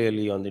yourself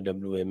clearly on the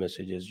WA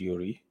messages,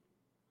 Yuri.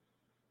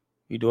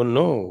 We don't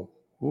know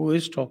who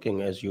is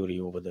talking as Yuri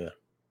over there.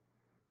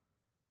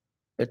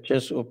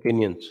 HS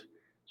opinions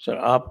sir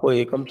आपको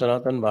एकम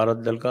सनातन भारत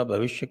दल का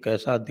भविष्य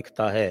कैसा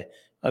दिखता है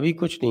अभी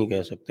कुछ नहीं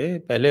कह सकते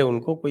पहले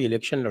उनको कोई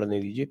इलेक्शन लड़ने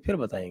दीजिए फिर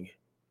बताएंगे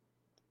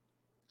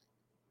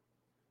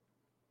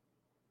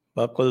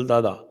बकुल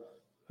दादा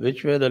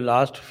which were the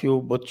last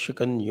few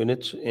Butchikan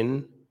units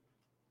in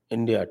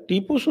India?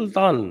 Tipu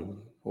Sultan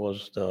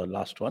was the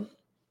last one,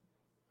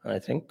 I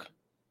think.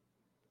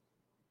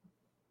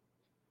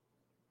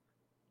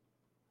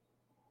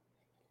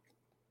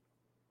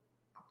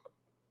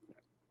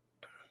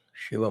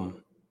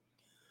 Shivam.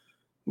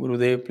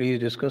 Gurudev, please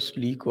discuss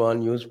Lee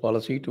Kuan Yew's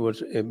policy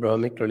towards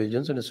Abrahamic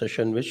religions in a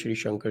session with Sri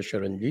Shankar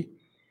Sharanji.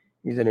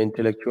 He's an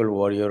intellectual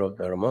warrior of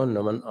Dharma.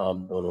 Naman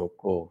aap dono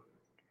ko.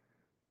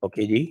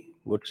 Okay, ji,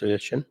 good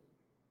suggestion.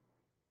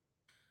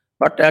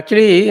 But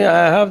actually,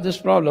 I have this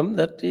problem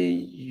that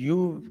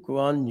Lee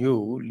Kuan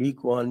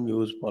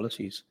Yew's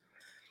policies,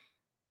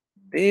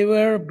 they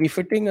were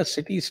befitting a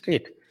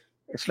city-state.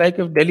 It's like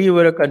if Delhi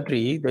were a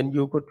country, then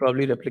you could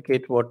probably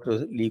replicate what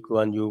Lee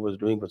Kuan Yew was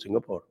doing for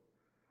Singapore.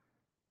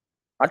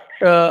 But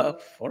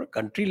for a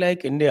country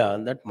like India,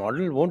 that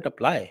model won't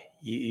apply,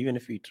 even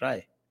if we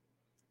try.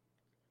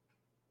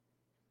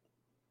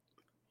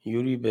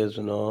 Yuri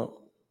Bezunov,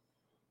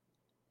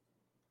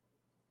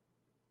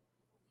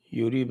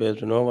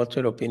 what's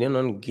your opinion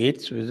on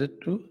Gates'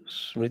 visit to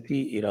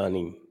Smriti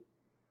Irani?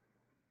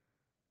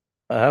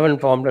 I haven't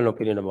formed an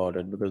opinion about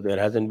it because there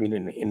hasn't been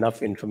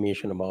enough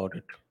information about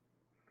it.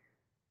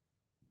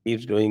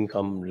 He's doing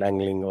some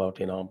wrangling about,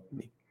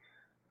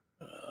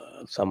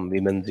 some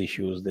women's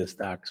issues, this,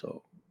 that.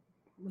 So,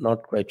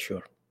 not quite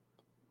sure.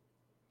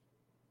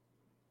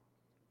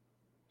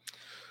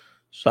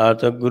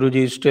 Sarthak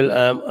Guruji, still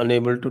I am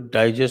unable to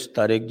digest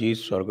Tarek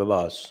Ji's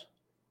Swargavas.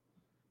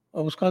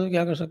 अब उसका तो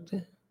क्या कर सकते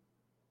हैं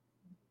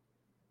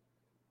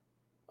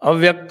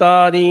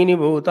अव्यक्तादीनि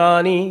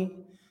भूतानि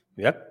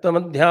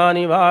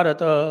व्यक्तमध्यानि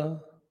भारत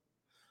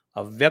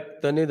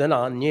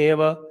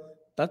अव्यक्तनिधनान्येव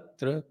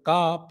तत्र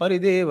का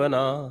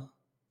परिदेवना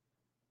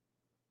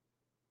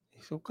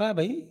सुखा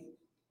भाई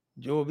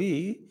जो भी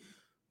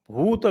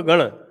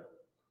भूतगण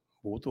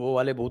भूत वो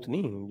वाले भूत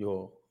नहीं जो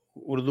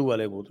उर्दू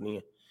वाले भूत नहीं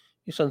है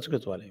ये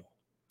संस्कृत वाले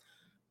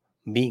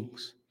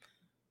बींग्स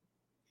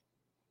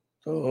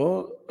तो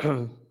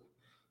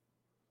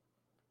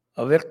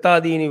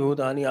अव्यक्तादीनि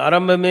भूतानि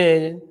आरंभ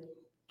में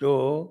जो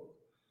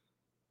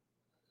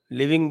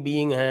लिविंग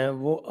बीइंग हैं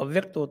वो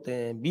अव्यक्त होते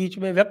हैं बीच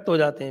में व्यक्त हो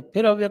जाते हैं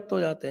फिर अव्यक्त हो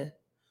जाते हैं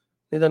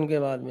निधन के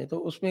बाद में तो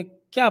उसमें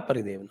क्या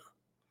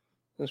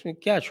परिदेवना उसमें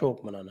क्या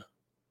शोक मनाना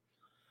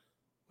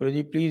Guru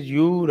ji please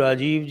you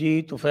Rajiv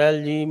ji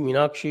Tufail ji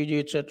Meenakshi ji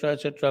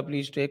etcetera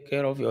please take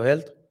care of your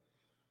health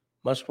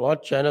must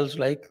watch channels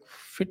like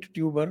Fit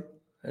Tuber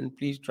and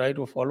please try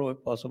to follow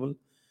if possible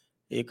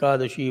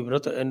Ekadashi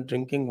Vrata and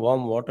drinking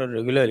warm water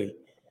regularly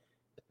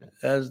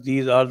as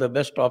these are the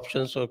best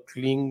options for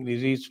clearing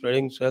disease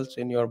spreading cells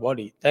in your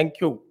body.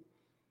 Thank you.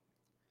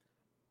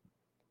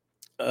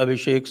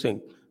 Abhishek Singh.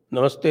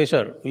 Namaste,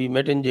 sir. We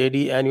met in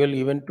JD annual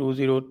event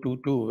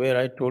 2022, where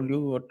I told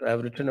you what I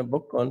have written a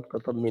book on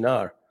Qutub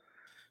Minar.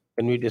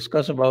 Can we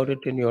discuss about it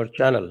in your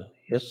channel?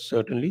 Yes,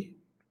 certainly.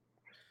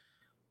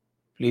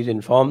 Please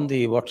inform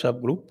the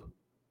WhatsApp group.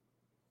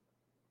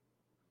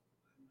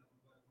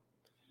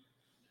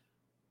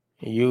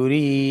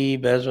 Yuri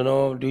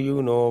Bezunov, do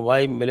you know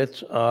why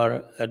millets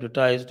are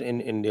advertised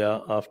in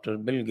India after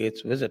Bill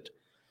Gates' visit?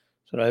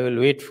 So I will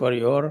wait for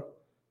your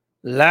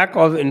lack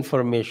of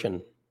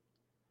information.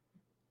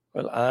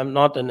 Well, I am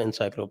not an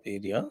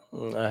encyclopedia.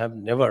 I have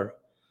never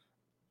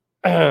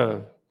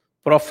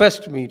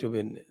professed me to be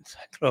an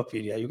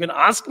encyclopedia. You can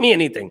ask me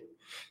anything.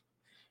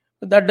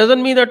 But that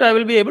doesn't mean that I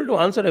will be able to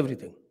answer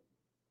everything.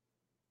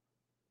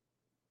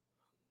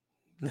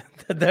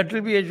 That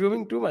will be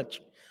assuming too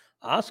much.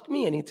 Ask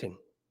me anything.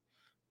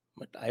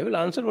 But I will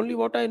answer only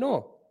what I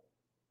know.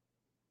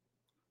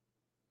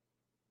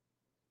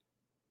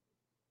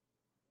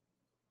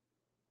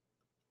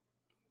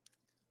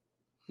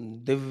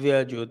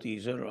 Divya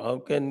Jyoti, sir, how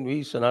can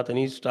we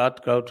Sanatanis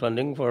start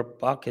crowdfunding for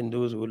Pak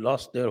Hindus who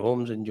lost their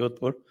homes in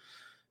Jodhpur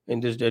in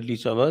this deadly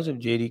summers? If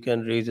JD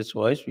can raise its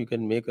voice, we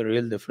can make a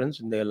real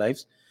difference in their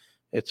lives.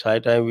 It's high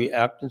time we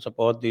act and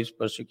support these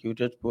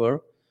persecuted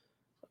poor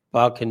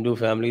Pak Hindu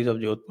families of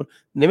Jodhpur.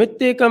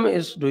 Nimittekam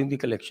is doing the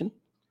collection.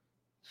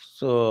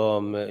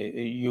 So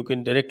you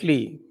can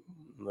directly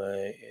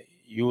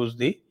use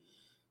the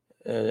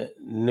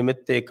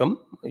Nimittekam.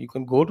 You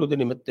can go to the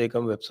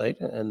Nimittekam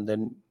website and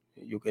then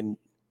you can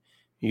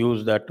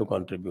use that to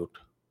contribute.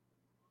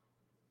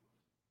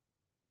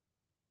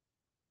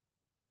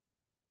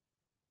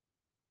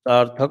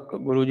 Sarthak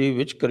Guruji,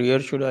 which career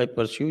should I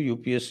pursue?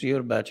 UPSC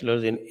or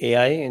bachelor's in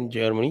AI in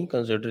Germany,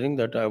 considering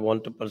that I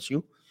want to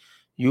pursue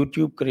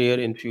YouTube career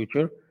in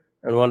future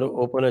and want to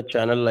open a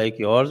channel like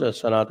yours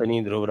as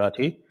Sanatani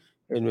Dhruvrati.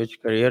 In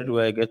which career do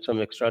I get some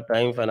extra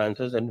time,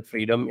 finances, and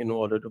freedom in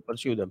order to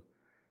pursue them?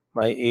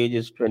 My age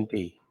is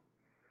 20.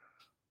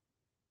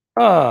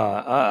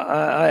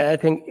 I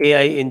think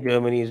AI in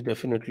Germany is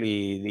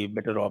definitely the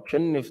better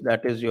option if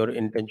that is your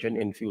intention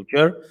in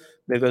future.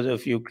 Because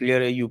if you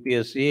clear a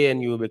UPSC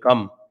and you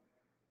become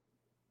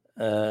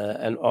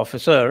an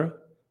officer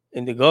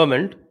in the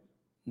government,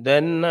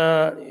 then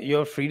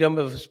your freedom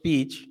of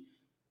speech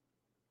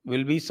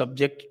will be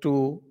subject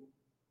to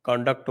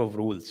conduct of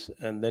rules,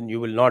 and then you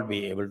will not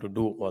be able to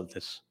do all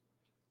this.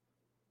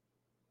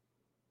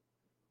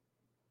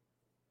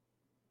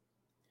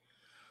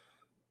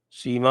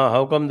 Seema,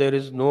 how come there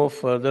is no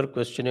further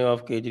questioning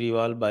of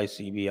Kejriwal by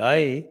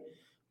CBI?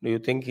 Do you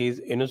think he is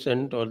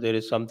innocent or there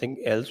is something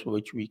else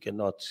which we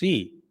cannot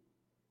see?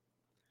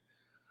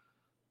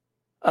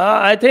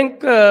 I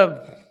think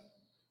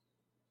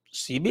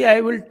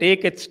CBI will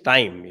take its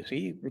time, you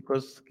see,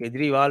 because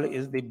Kejriwal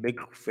is the big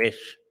fish.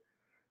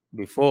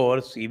 Before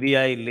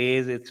CBI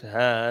lays its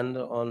hand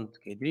on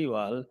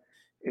Kejriwal,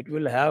 it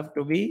will have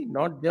to be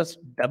not just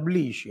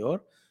doubly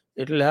sure,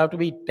 it will have to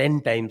be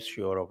 10 times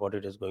sure of what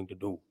it is going to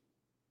do.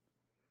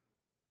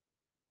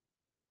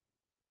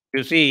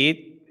 You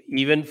see,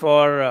 even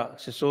for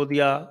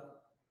Sisodia,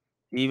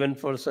 even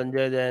for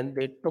Sanjay Jain,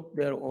 they took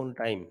their own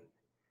time.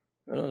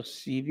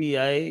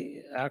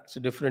 CBI acts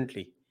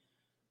differently.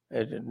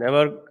 It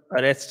never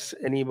arrests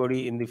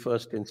anybody in the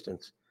first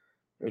instance.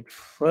 It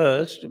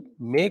first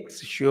makes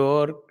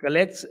sure,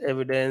 collects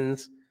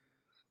evidence,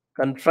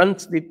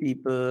 confronts the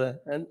people,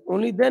 and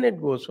only then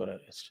it goes for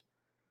arrest.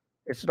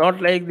 It's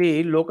not like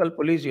the local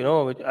police,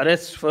 which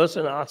arrests first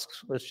and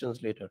asks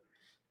questions later.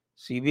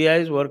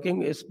 CBI's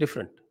working is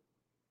different.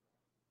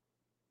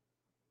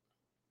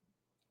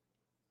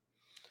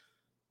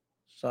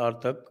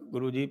 Sarthak,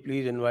 Guruji,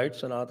 please invite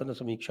Sanatana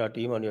Samiksha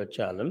team on your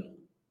channel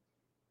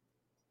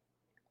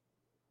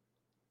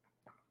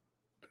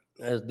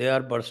as they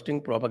are bursting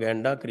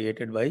propaganda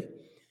created by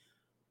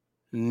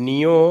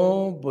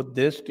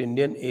neo-Buddhist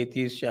Indian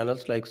atheist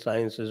channels like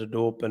Science is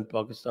Dope and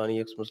Pakistani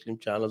ex-Muslim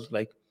channels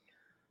like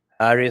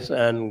Harris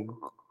and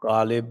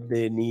Ghalib.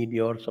 They need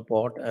your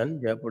support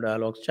and Jaipur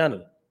Dialogues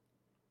channel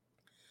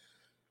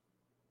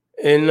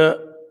in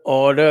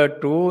order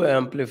to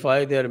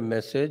amplify their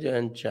message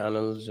and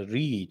channels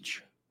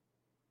reach.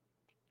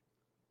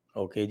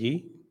 Okay,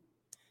 Ji.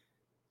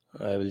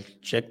 I will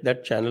check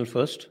that channel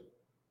first.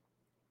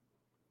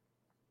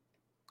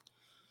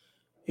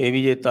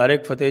 ABJ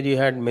Tariq Fateh ji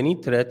had many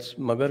threats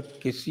मगर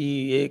किसी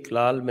एक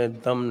लाल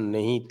में दम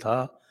नहीं था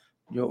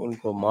जो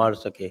उनको मार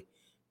सके.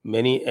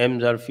 Many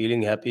M's are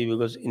feeling happy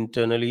because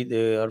internally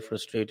they are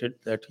frustrated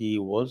that he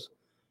was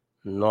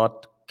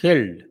not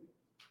killed.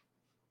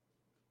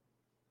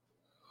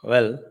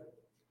 Well,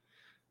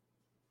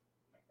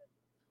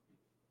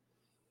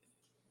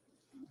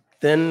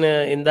 then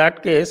in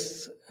that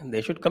case,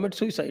 they should commit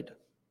suicide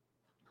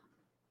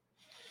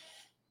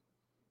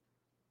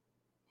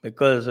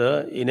because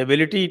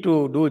inability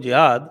to do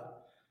jihad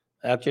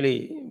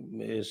actually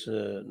is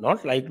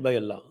not liked by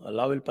Allah.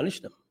 Allah will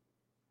punish them.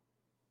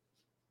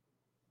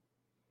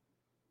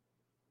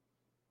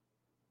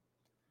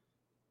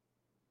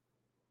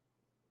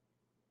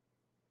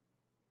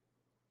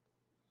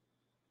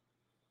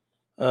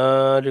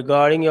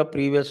 Regarding your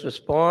previous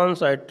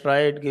response, I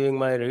tried giving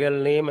my real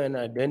name and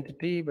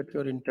identity, but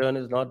your intern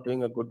is not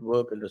doing a good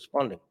work in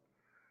responding.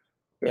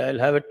 Okay, I'll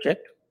have it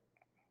checked.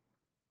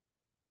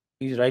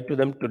 Please write to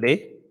them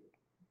today.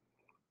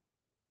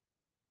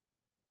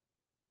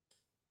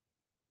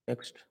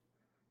 Next.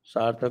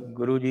 Sarthak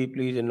Guruji,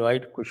 please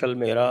invite Kushal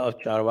Mehra of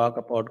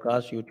Charvaka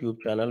Podcast YouTube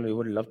channel. We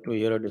would love to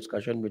hear a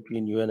discussion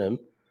between you and him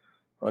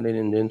on an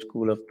Indian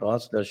school of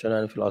thoughts, darshan,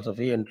 and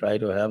philosophy, and try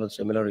to have a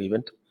similar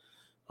event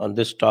on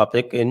this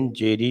topic in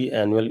JD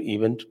Annual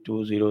Event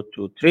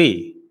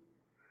 2023.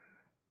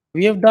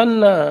 We have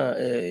done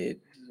a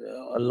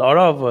lot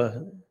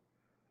of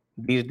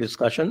these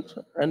discussions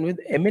and with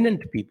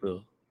eminent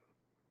people.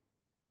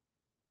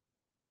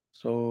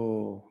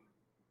 So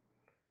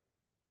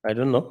I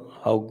don't know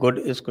how good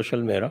is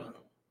Kushal Mehra.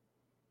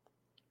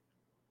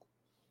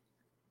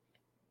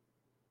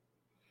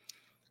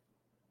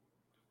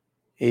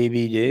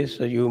 ABJ,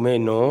 so you may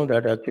know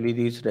that actually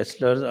these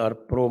wrestlers are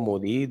pro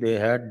Modi. They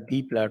had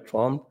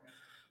deplatformed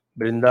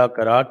Brinda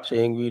Karat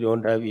saying we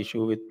don't have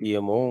issue with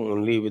PMO,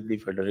 only with the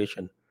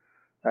federation.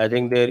 I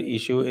think their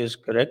issue is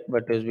correct,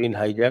 but has been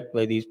hijacked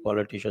by these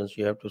politicians.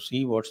 You have to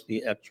see what's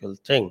the actual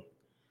thing.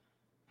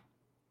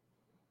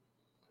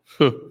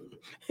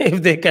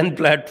 If they can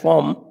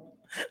platform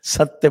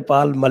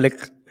Satyapal Malik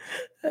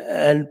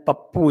and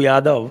Pappu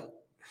Yadav,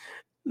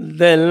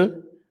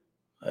 then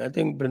I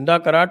think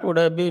Brinda Karat would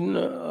have been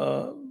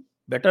a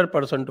better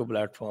person to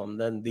platform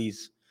than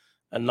these.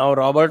 And now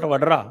Robert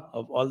Vadra,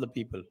 of all the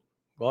people.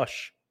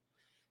 Gosh,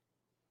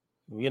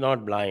 we're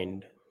not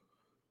blind.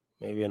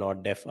 Maybe we're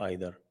not deaf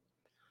either.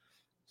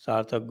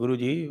 सार्थक गुरु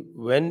जी,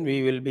 when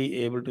we will be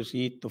able to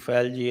see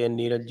Tufail ji and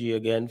Neeraj ji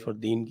again for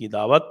दीन की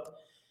दावत,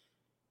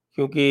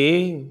 क्योंकि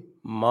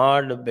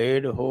माड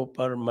bed हो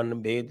पर मन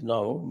भेद ना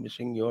हो,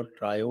 missing your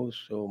trio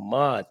so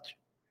much.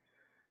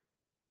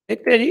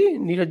 देखते हैं जी,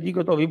 नीरज जी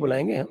को तो अभी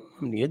बुलाएंगे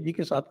हम नीरज जी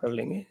के साथ कर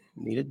लेंगे।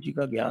 नीरज जी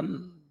का ज्ञान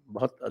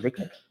बहुत अधिक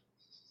है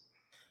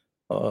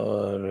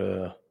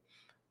और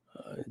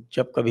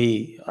जब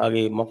कभी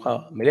आगे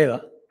मौका मिलेगा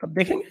तब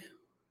देखेंगे,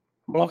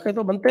 मौके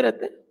तो बनते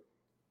रहते हैं।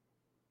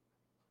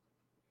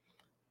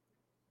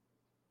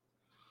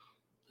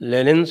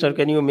 Lenin, sir,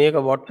 can you make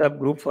a WhatsApp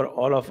group for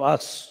all of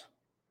us?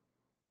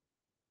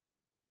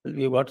 Well,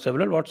 we've got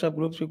several WhatsApp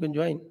groups you can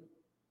join.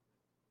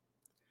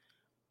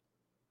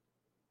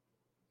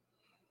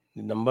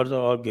 The numbers are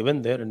all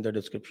given there in the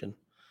description.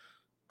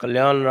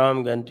 Kalyan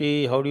Ram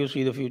Ganti, how do you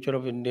see the future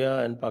of India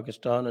and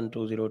Pakistan in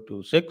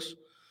 2026?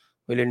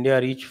 Will India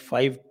reach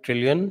 5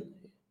 trillion?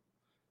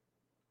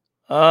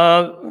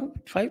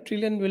 5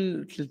 trillion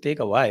will take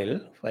a while.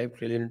 5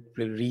 trillion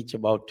will reach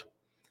about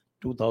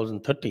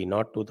 2030,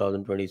 not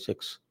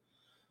 2026.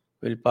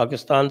 Will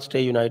Pakistan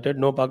stay united?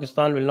 No,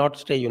 Pakistan will not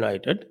stay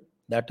united.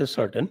 That is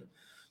certain.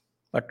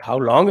 But how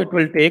long it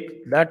will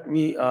take, that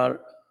we are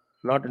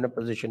not in a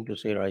position to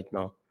say right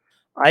now.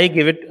 I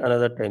give it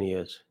another 10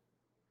 years.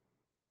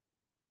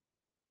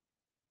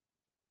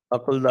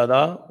 Akul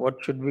Dada, what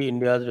should be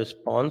India's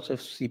response if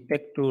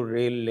CPEC to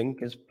rail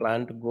link is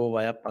planned to go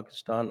via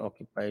Pakistan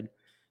occupied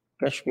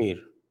Kashmir?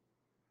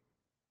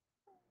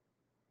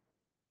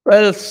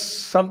 Well,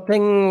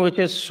 something which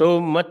is so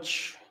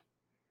much,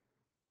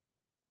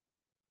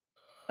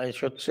 I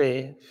should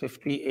say,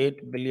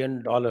 $58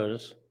 billion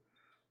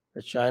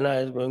that China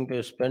is going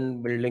to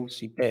spend building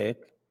CPEC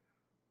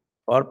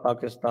for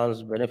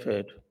Pakistan's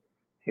benefit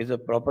is a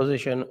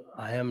proposition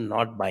I am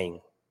not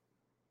buying.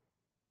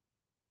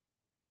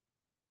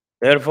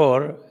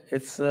 Therefore,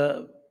 it's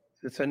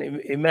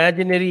an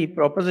imaginary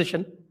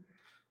proposition,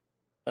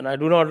 and I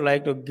do not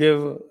like to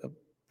give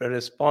a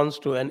response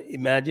to an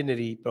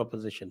imaginary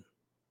proposition.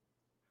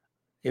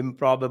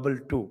 Improbable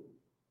too.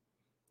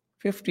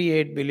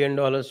 $58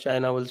 billion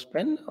China will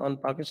spend on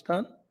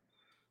Pakistan.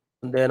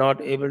 They are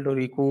not able to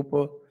recoup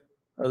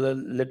the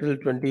little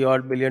 20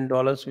 odd billion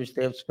dollars which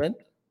they have spent.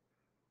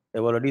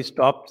 They've already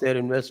stopped their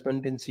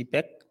investment in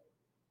CPEC.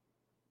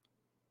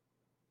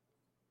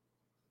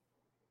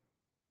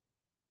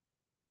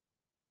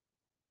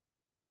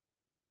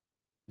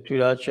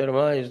 Raj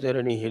Sharma, is there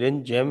any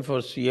hidden gem for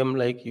CM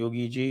like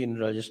Yogi ji in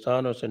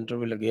Rajasthan, or Centre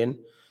will again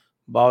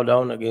bow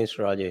down against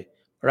Raje?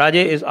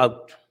 Raje is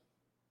out.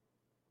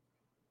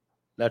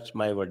 That's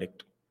my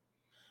verdict.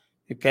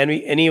 It can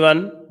be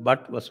anyone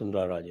but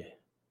Vasundhara Raje.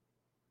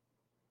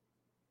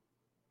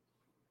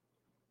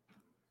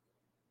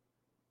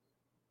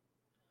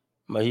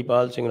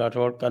 Mahipal Singh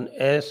Rathod, can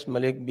S.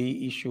 Malik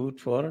be issued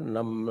for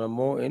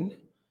Namo in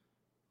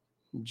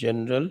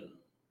general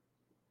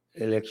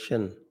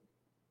election?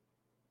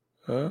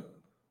 Huh?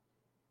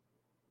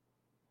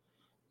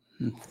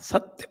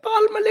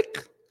 Satyapal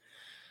Malik.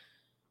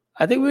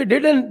 I think we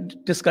did a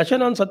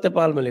discussion on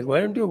Satyapal Malik. Why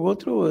don't you go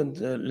through and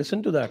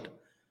listen to that?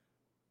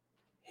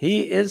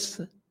 He is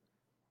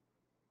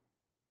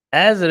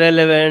as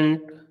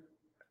relevant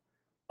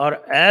or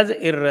as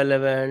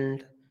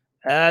irrelevant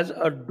as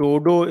a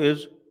dodo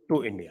is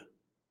to India.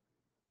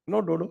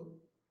 No dodo.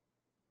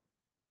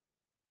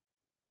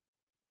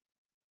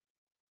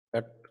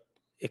 That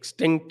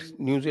extinct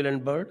New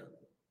Zealand bird.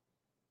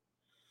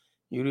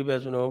 Yuri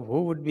Bezunov,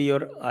 who would be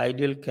your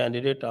ideal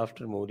candidate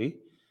after Modi,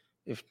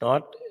 if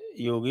not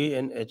Yogi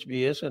and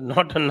HBS and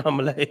not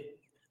Annamalai?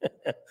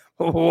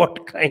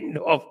 What kind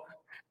of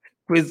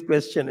quiz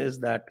question is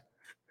that?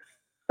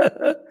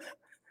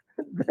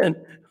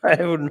 Then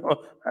I would not.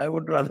 I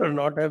would rather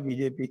not have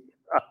BJP.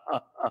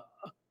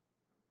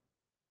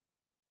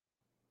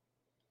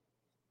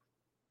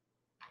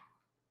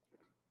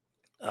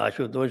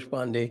 Ashutosh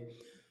Pandey,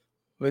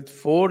 with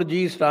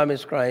 4G Stam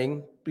is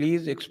crying.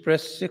 Please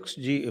express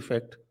 6G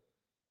effect.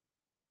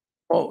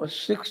 Oh,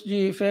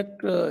 6G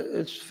effect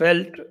is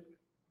felt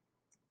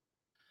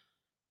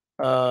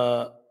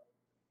uh,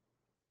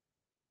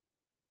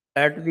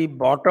 at the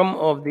bottom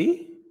of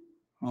the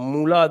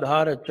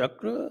Mooladhara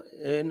chakra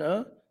in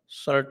a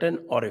certain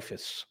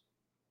orifice.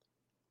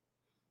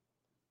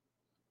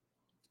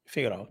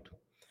 Figure out.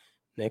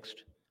 Next.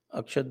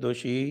 अक्षत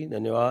दोषी,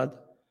 धन्यवाद।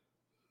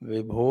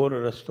 विभोर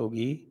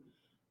रस्तोगी,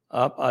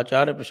 आप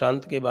आचार्य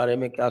प्रशांत के बारे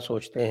में क्या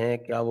सोचते हैं?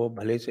 क्या वो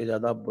भले से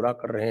ज़्यादा बुरा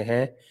कर रहे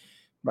हैं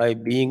by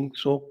being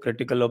so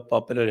critical of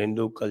popular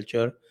Hindu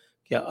culture?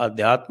 क्या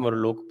अध्यात्म और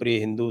लोकप्रिय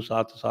हिंदू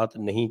साथ साथ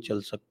नहीं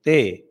चल सकते?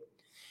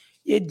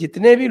 ये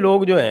जितने भी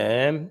लोग जो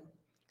हैं,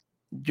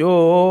 जो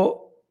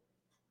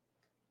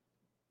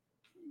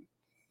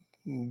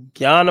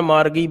ज्ञान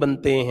मार्गी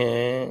बनते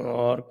हैं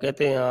और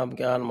कहते हैं आप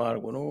ज्ञान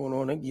मार्ग,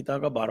 उन्होंने गीता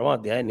का 12वां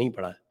अध्याय नहीं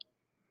पढ़ा है,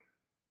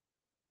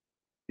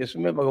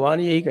 जिसमें भगवान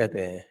यही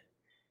कहते हैं,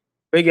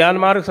 वे ज्ञान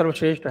मार्ग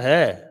सर्वश्रेष्ठ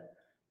है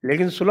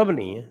लेकिन सुलभ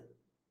नहीं है।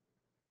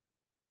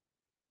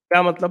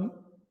 क्या मतलब?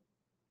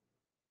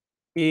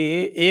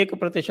 कि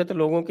 1%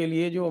 लोगों के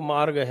लिए जो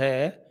मार्ग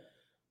है,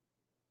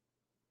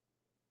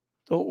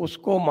 तो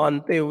उसको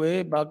मानते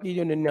हुए बाकी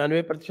जो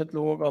 99%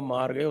 लोगों का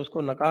मार्ग है,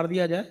 उसको नकार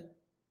दिया जाए?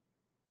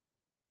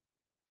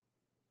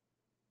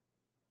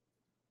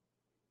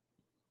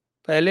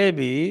 पहले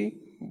भी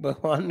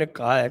भगवान ने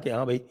कहा है कि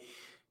हाँ भाई,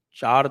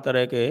 4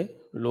 तरह के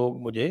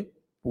लोग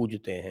मुझे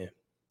पूजते हैं।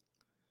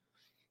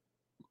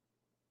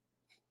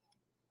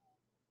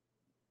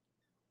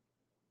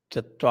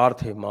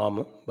 चत्वार्थे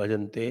माम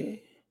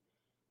भजन्ते।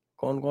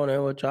 कौन-कौन है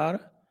वो 4?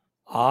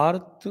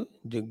 आर्त,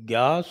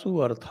 जिज्ञासु,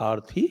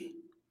 अर्थार्थी,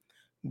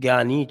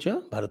 ज्ञानी च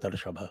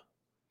भरतर्षभ।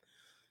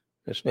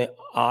 इसमें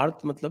आर्त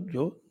मतलब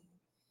जो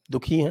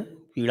दुखी हैं,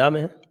 पीड़ा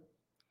में हैं।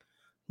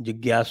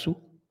 जिज्ञासु,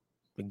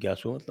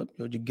 जिज्ञासु मतलब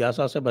जो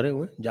जिज्ञासा से भरे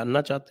हुए हैं,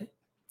 जानना चाहते हैं।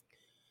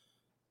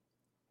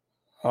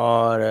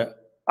 और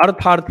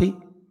अर्थार्थी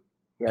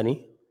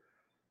यानी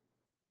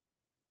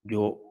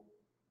जो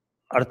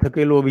अर्थ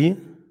के लोभी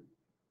हैं,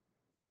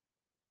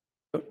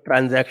 तो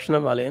ट्रांजैक्शनल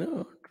वाले हैं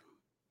ना,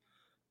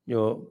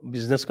 जो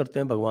बिजनेस करते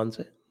हैं भगवान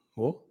से,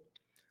 वो।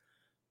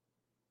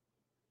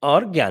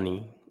 और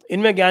ज्ञानी।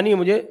 इनमें ज्ञानी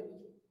मुझे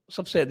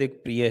सबसे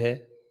अधिक प्रिय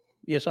है।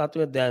 ये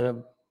 7वें अध्याय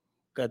में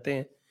कहते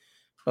हैं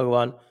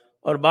भगवान।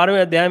 और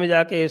 12वें अध्याय में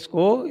जाके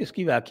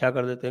इसकी व्याख्या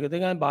कर देते हैं, कहते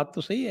हैं "हाँ, बात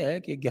तो सही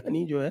है कि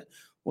ज्ञानी जो है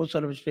वो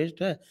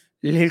सर्वश्रेष्ठ है,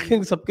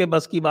 लेकिन सबके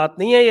बस की बात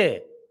नहीं है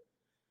ये।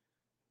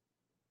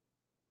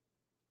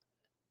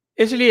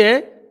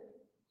 इसलिए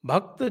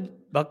भक्त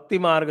भक्ति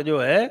मार्ग जो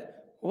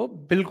है वो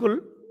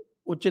बिल्कुल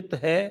उचित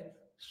है,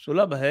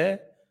 सुलभ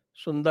है,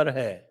 सुंदर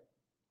है।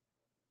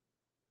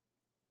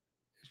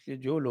 इसलिए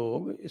जो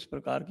लोग इस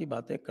प्रकार की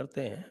बातें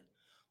करते हैं,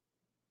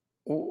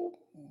 वो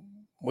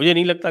मुझे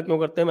नहीं लगता क्यों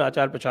करते हैं। मैं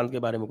आचार्य प्रशांत के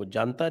बारे में कुछ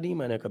जानता नहीं,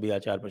 मैंने कभी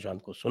आचार्य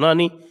प्रशांत को सुना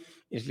नहीं,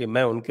 इसलिए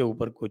मैं उनके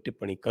ऊपर कोई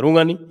टिप्पणी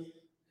करूँगा नहीं।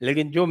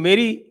 लेकिन जो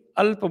मेरी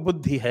अल्प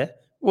बुद्धि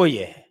है, वो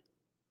ये है।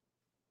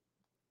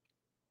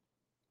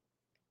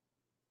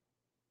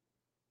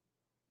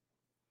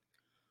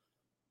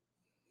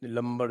 The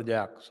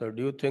lumberjack. So do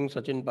you think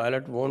Sachin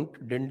Pilot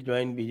didn't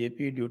join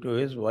BJP due to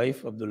his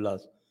wife Abdullah's?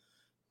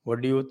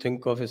 What do you think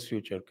of his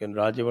future? Can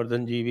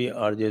Rajyavardhan ji be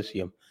RJ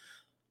CM?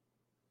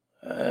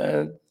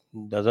 Uh,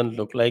 doesn't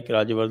look like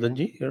Rajyavardhan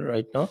ji here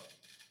right now.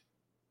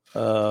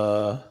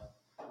 Uh,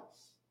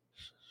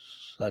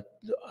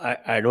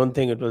 I don't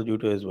think it was due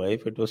to his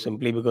wife. It was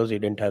simply because he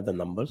didn't have the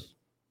numbers.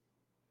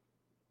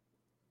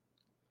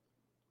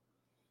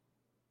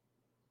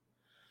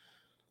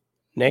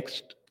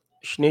 Next,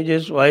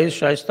 Shnej's why is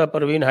Shaista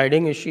Parveen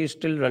hiding? Is she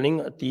still running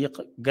a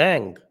Atiq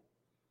gang?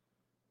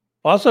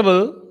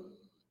 Possible.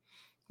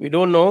 We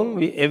don't know.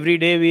 Every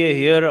day we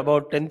hear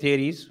about 10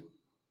 theories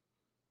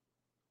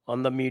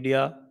on the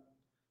media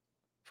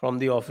from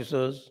the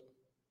officers.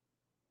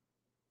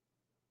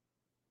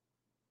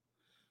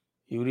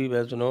 Yuri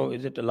wants to know,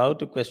 is it allowed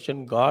to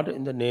question God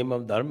in the name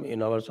of Dharma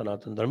in our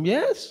Sanatan Dharma?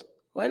 Yes,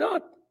 why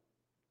not?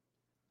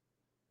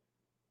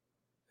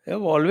 They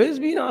have always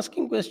been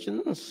asking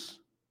questions.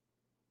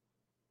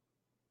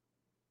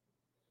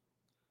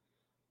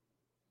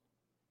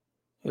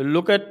 You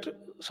look at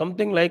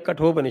something like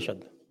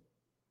Kathopanishad.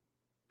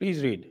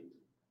 Please read.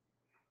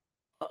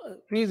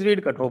 Please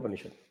read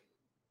Kathopanishad.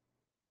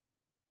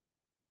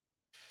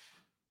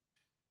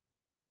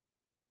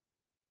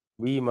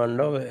 B.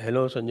 Mandav,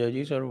 hello Sanjay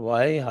ji sir.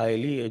 Why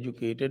highly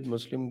educated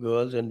Muslim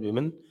girls and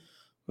women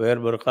wear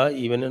burqa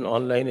even in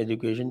online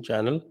education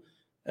channel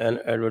and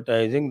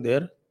advertising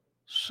their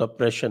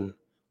suppression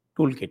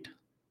toolkit?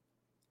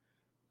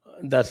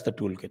 That's the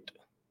toolkit.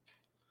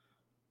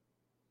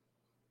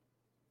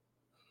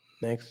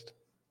 Next.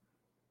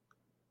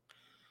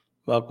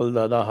 Wakul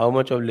Dada, how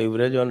much of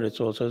leverage on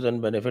resources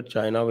and benefit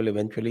China will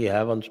eventually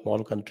have on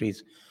small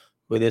countries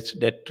with its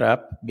debt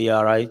trap,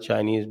 BRI,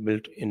 Chinese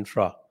built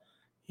infra,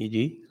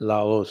 e.g.,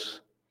 Laos?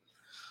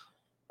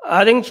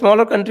 I think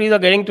smaller countries are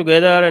getting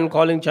together and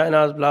calling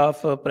China's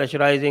bluff,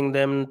 pressurizing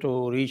them to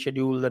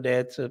reschedule the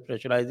debts,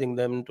 pressurizing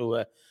them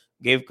to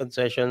give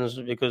concessions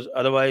because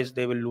otherwise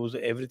they will lose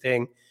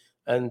everything.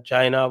 And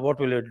China, what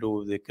will it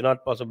do? They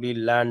cannot possibly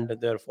land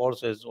their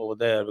forces over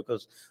there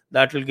because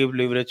that will give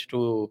leverage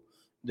to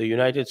the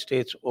United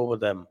States over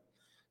them.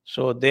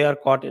 So they are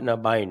caught in a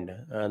bind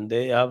and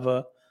they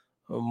have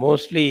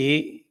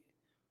mostly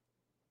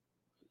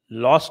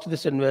lost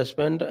this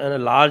investment, and a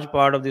large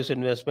part of this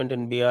investment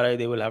in BRI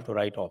they will have to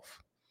write off.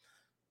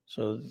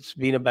 So it's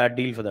been a bad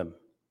deal for them.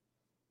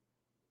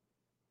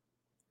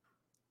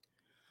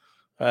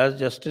 Has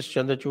Justice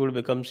Chandrachud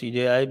become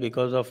CJI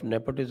because of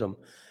nepotism?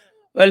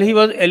 Well, he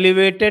was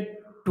elevated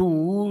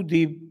to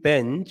the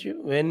bench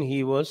when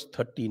he was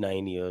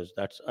 39 years.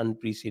 That's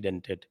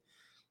unprecedented.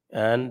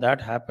 And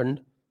that happened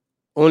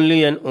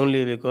only and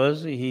only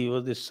because he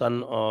was the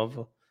son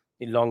of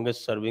the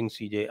longest serving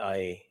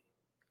CJI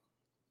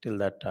till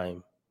that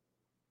time.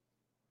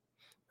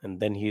 And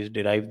then he's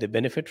derived the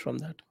benefit from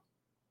that.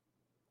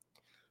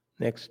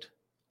 Next.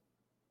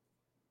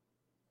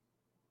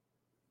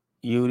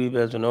 Yuri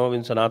wants to know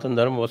in Sanatan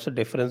Dharma what's the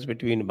difference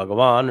between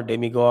Bhagavan,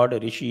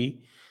 demigod,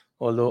 Rishi,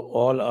 although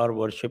all are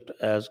worshipped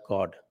as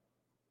God.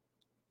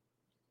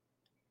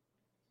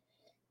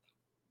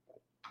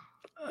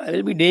 I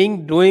will be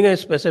doing a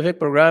specific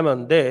program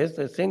on this.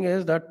 The thing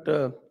is that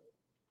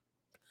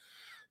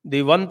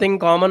the one thing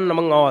common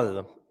among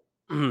all,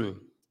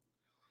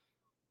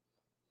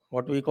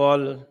 what we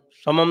call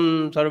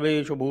samam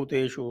sarveshu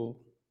bhuteshu,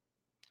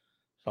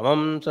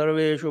 समम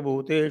सर्वेषु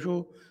भूतेषु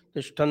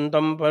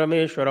तिष्ठन्तं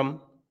परमेश्वरम,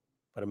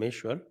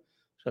 परमेश्वर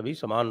सभी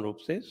समान रूप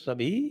से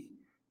सभी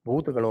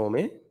भूत गणों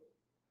में,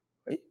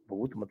 भाई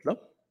भूत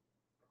मतलब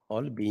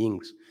ऑल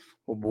बीइंग्स,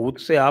 वो भूत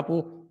से आप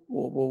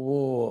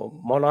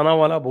वो मौलाना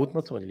वाला भूत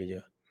मत समझ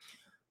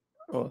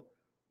लीजिएगा।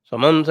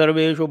 समम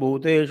सर्वेषु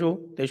भूतेषु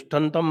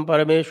तिष्ठन्तं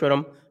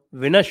परमेश्वरम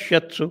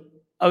विनश्यत्सु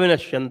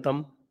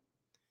अविनश्यंतम,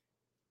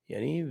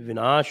 यानी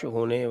विनाश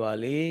होने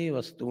वाली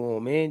वस्तुओं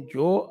में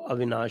जो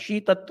अविनाशी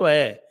तत्व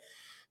है,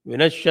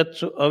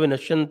 विनश्यत्सु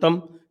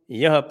अविनश्यंतम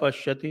यह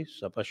पश्यति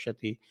स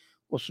पश्यति,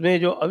 उसमें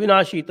जो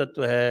अविनाशी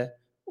तत्व है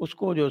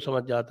उसको जो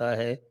समझ जाता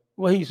है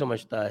वही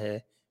समझता है,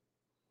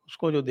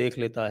 उसको जो देख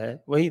लेता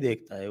है वही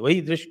देखता है,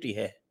 वही दृष्टि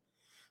है।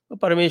 तो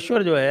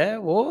परमेश्वर जो है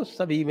वो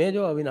सभी में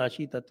जो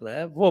अविनाशी तत्व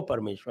है वो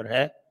परमेश्वर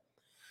है।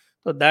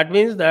 तो that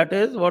means that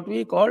is what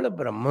we called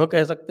ब्रह्म,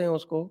 कह सकते हैं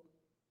उसको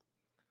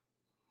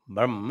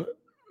ब्रह्म।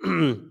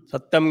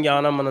 सत्यम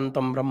ज्ञानम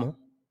अनंतम ब्रह्म,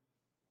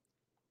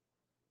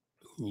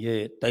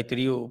 ये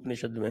तैतरीय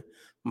उपनिषद में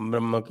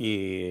ब्रह्म की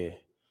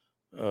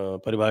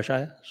परिभाषा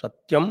है,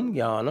 सत्यम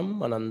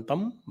ज्ञानम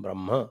अनंतम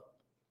ब्रह्म।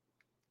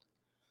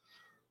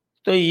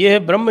 तो ये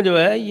ब्रह्म जो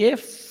है ये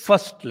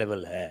फर्स्ट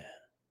लेवल है।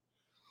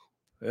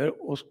 फिर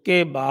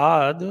उसके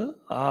बाद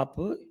आप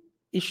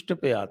इष्ट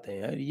पे आते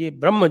हैं। ये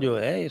ब्रह्म जो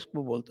है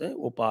इसको बोलते हैं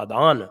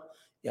उपादान,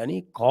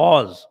 यानी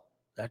cause,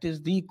 that is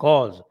the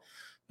cause.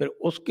 फिर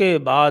उसके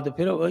बाद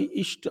फिर वही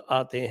इष्ट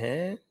आते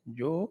हैं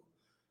जो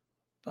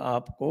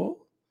आपको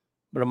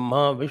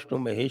ब्रह्मा विष्णु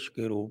महेश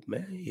के रूप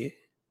में, ये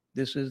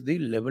this is the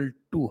level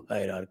 2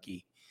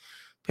 hierarchy.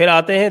 फिर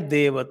आते हैं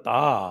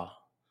देवता।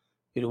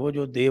 फिर वो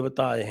जो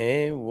देवता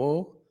हैं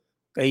वो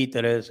कई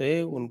तरह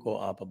से, उनको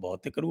आप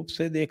भौतिक रूप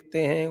से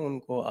देखते हैं,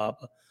 उनको आप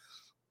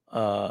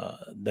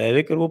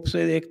दैविक रूप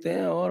से देखते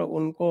हैं, और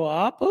उनको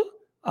आप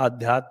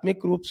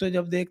आध्यात्मिक रूप से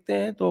जब देखते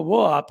हैं तो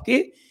वो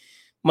आपके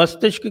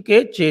मस्तिष्क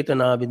के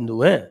चेतना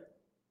बिंदु हैं।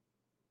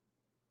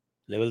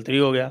 लेवल 3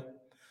 हो गया।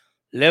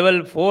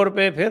 लेवल 4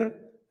 पे फिर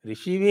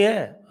ऋषि भी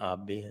हैं, आप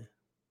भी हैं।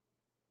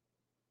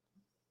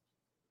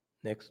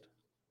 Next,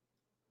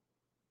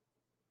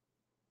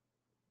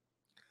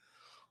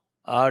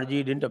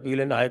 RG didn't appeal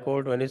in High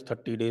Court when his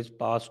 30 days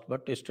passed,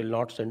 but is still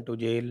not sent to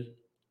jail.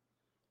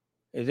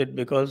 Is it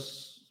because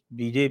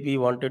BJP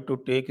wanted to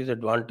take his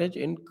advantage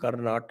in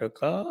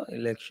Karnataka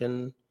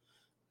election?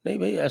 नहीं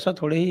भाई, ऐसा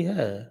थोड़े ही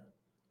है।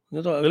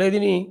 उसने तो अगले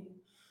दिन ही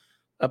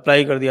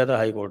अप्लाई कर दिया था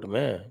हाई कोर्ट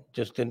में,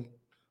 जिस दिन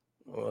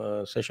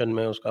सेशन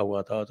में उसका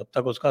हुआ था, तब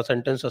तक उसका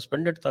सेंटेंस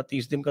सस्पेंडेड था।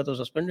 30 दिन का तो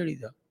सस्पेंडेड ही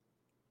था।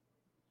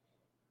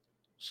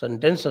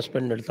 सेंटेंस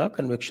सस्पेंडेड था,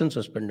 कन्विक्शन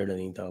सस्पेंडेड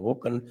नहीं था। वो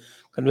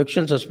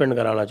कन्विक्शन सस्पेंड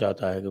कराना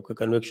चाहता है, क्योंकि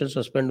कन्विक्शन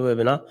सस्पेंड हुए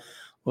बिना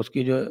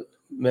उसकी जो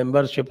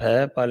मेंबरशिप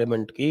है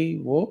पार्लियामेंट की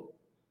वो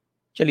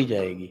चली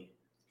जाएगी।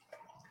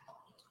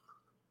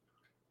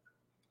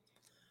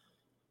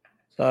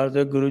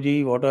 Sarthak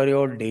Guruji, what are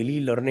your daily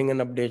learning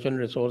and updation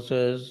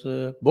resources,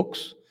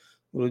 books?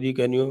 Guruji,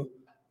 can you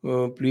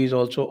please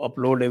also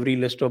upload every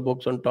list of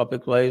books on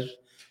topic wise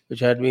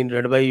which had been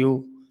read by you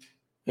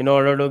in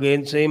order to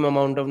gain same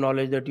amount of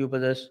knowledge that you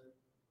possess?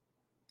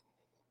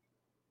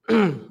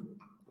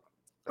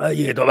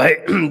 ये तो भाई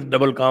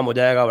double काम हो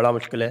जाएगा, बड़ा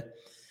मुश्किल है,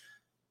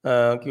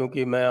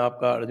 क्योंकि मैं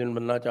आपका अर्जुन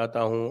बनना चाहता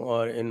हूँ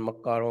और इन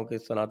मक्कारों के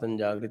सनातन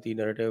जागृति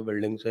नैरेटिव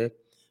बिल्डिंग से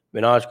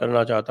विनाश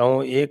करना चाहता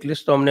हूँ। एक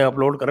लिस्ट तो हमने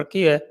अपलोड कर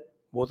रखी है,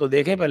 वो तो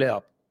देखें पहले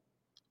आप।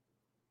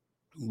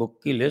 बुक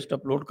की लिस्ट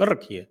अपलोड कर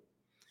रखी है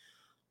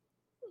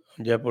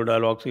जयपुर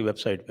डायलॉग्स की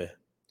वेबसाइट पे।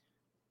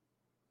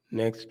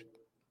 Next,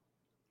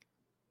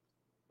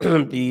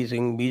 P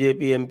Singh,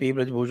 BJP MP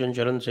Brijbhushan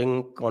Sharan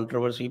Singh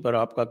controversy पर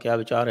आपका क्या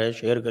विचार है,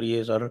 शेयर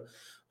करिए सर।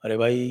 अरे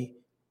भाई,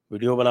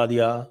 वीडियो बना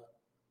दिया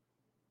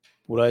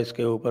पूरा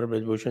इसके ऊपर,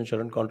 ब्रजभूषण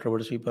शरण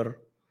कंट्रोवर्सी पर,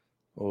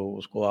 वो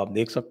उसको आप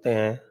देख सकते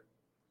हैं,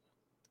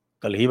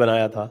 कल ही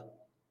बनाया था।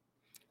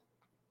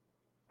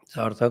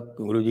 सार्थक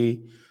गुरुजी,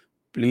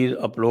 please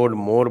upload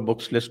more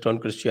books list on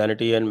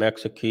Christianity and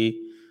max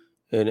सिक्खी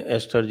in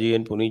Esther Ji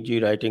and Puneet Ji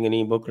writing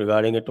any book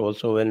regarding it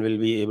also, when will we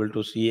be able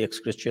to see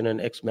ex-Christian and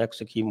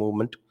ex-Max Sikhi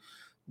movement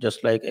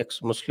just like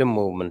ex-Muslim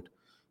movement?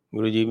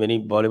 Guruji, many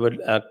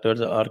Bollywood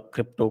actors are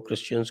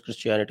crypto-Christians.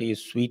 Christianity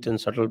is sweet and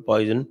subtle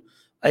poison.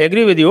 I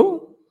agree with you.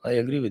 I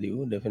agree with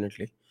you,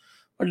 definitely.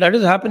 But that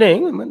is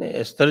happening. I mean,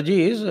 Esther Ji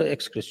is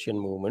ex-Christian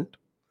movement.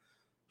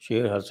 She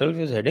herself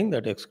is heading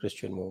that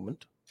ex-Christian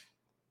movement.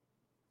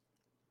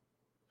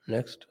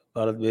 Next,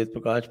 Bharat Ved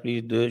Prakash,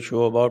 please do a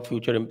show about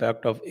future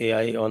impact of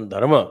AI on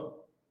Dharma.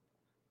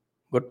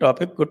 Good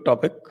topic, good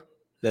topic.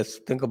 Let's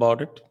think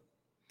about it.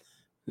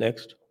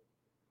 Next.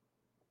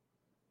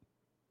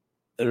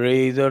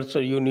 Razor, so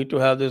you need to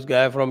have this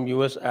guy from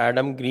US,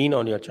 Adam Green,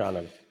 on your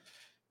channel.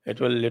 It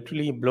will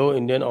literally blow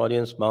Indian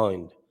audience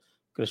mind.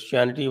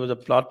 Christianity was a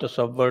plot to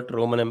subvert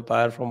Roman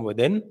Empire from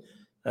within.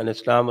 and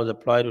Islam was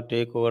applied to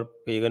take over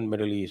pagan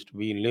Middle East.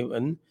 We live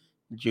in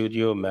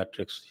Judeo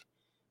matrix.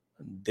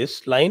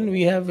 This line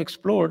we have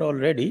explored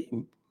already,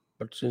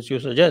 but since you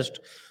suggest,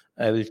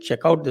 I will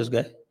check out this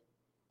guy.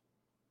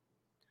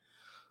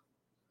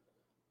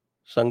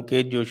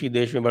 संकेत जोशी,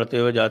 देश में बढ़ते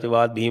हुए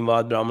जातिवाद,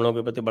 भीमवाद, ब्राह्मणों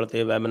के प्रति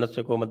बढ़ते हुए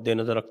वैमनस्य को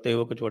मद्देनजर रखते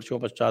हुए कुछ वर्षों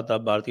पश्चात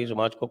आप भारतीय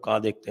समाज को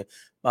कहाँ देखते हैं?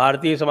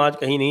 भारतीय समाज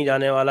कहीं नहीं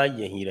जाने वाला,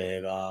 यहीं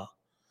रहेगा।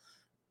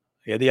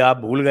 यदि आप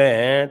भूल गए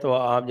हैं तो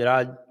आप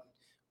जरा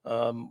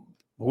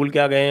भूल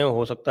क्या गए हैं,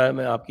 हो सकता है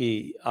मैं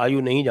आपकी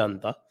आयु नहीं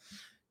जानता,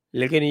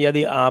 लेकिन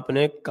यदि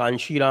आपने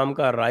कांशीराम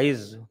का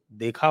राइज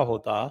देखा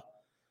होता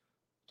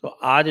तो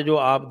आज जो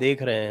आप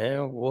देख रहे हैं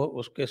वो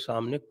उसके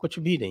सामने कुछ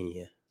भी नहीं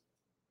है।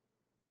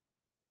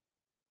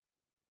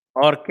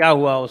 और क्या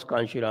हुआ उस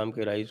कांशीराम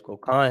के राइज को?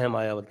 कहाँ है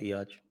मायावती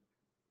आज?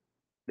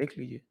 देख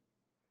लीजिए।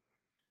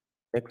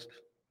 नेक्स्ट।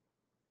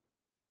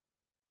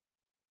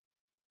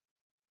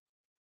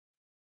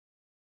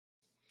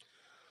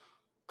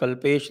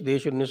 कल्पेश,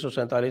 देश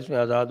 1947 में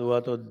आज़ाद हुआ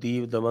तो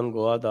दीव, दमन,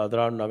 गोवा,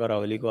 दादरा और नगर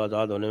हवेली को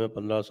आज़ाद होने में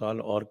 15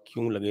 साल और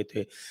क्यों लगे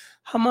थे?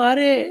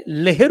 हमारे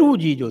नेहरू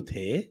जी जो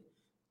थे,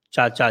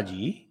 चाचा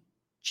जी,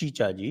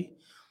 चीचा जी,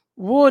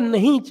 वो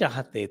नहीं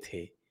चाहते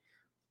थे।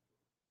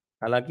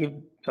 हालांकि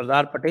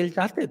सरदार पटेल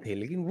चाहते थे,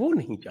 लेकिन वो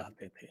नहीं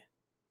चाहते थे।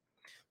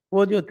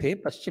 वो जो थे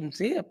पश्चिम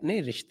से अपने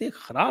रिश्ते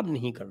खराब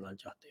नहीं करना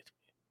चाहते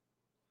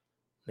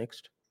थे।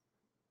 Next.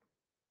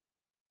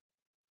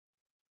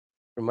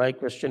 My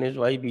question is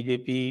why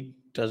BJP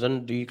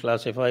doesn't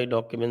declassify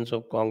documents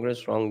of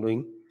Congress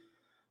wrongdoing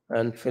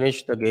and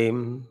finish the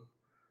game.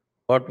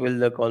 What will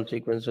the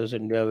consequences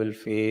India will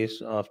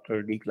face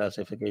after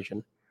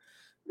declassification?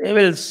 They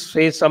will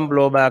face some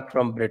blowback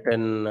from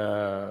Britain.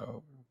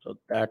 So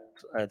that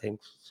I think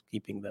is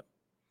keeping them.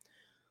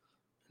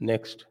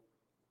 Next.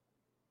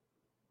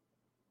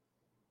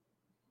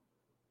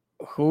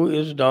 Who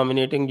is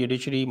dominating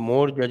judiciary?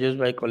 More judges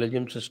by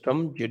collegium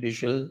system,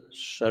 judicial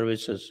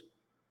services.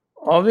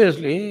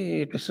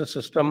 Obviously, it is a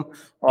system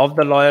of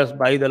the lawyers,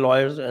 by the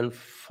lawyers, and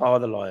for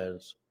the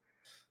lawyers.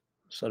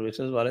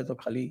 Services वाले तो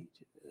खाली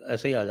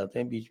ऐसे ही आ जाते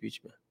हैं बीच बीच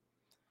में।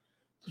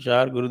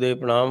 तुषार, गुरुदेव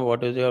प्रणाम।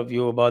 What is your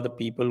view about the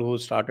people who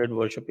started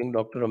worshipping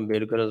doctor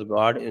Ambedkar as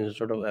God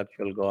instead of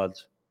actual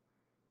God's?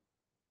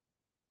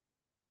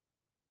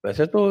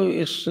 वैसे तो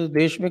इस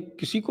देश में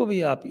किसी को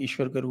भी आप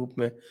ईश्वर के रूप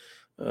में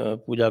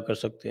पूजा कर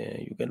सकते हैं।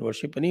 You can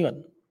worship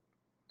anyone,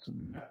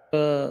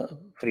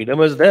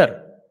 freedom is there.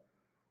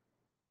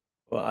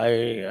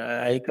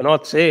 I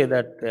cannot say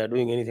that they are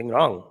doing anything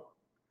wrong.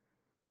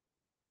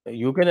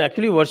 You can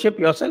actually worship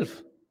yourself.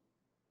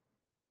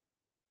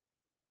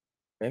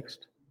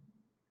 Next.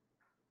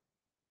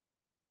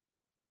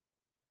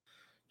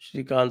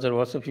 Shrikant sir,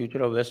 what's the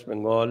future of West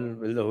Bengal?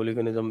 Will the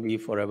hooliganism be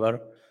forever?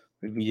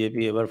 Will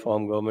BJP ever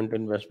form government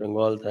in West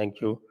Bengal?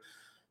 Thank you.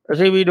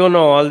 See, we don't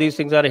know. All these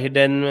things are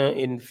hidden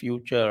in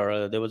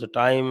future. There was a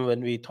time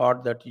when we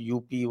thought that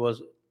UP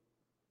was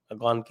a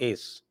gone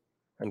case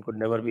and could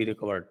never be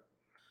recovered.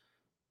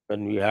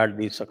 When we had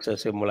these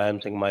successive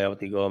Mulayam Singh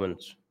Mayawati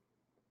governments,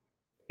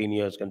 10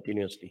 years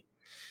continuously.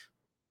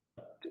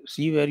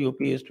 See where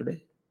UP is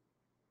today.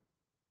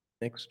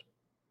 Next.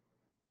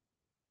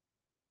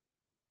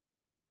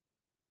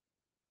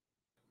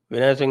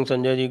 Vinay Singh,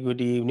 Sanjay ji,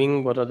 good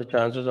evening. What are the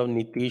chances of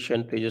Nitish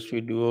and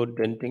Tejasvi duo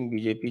denting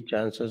BJP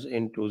chances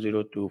in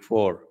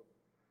 2024?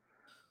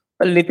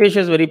 Well, Nitish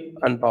is very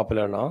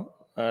unpopular now.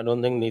 I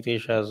don't think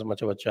Nitish has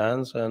much of a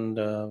chance,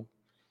 and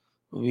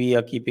we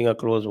are keeping a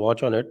close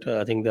watch on it.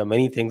 I think there are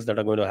many things that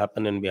are going to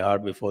happen in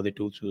Bihar before the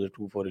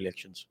 2024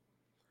 elections.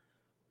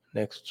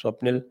 Next,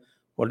 Swapnil,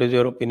 what is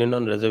your opinion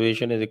on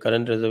reservation? Is the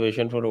current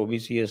reservation for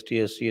OBC,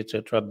 ST, SC,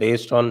 etc.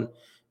 based on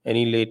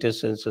any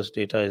latest census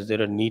data? Is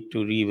there a need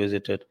to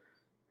revisit it?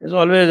 There's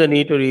always a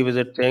need to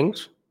revisit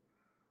things,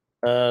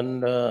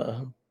 and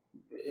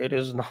it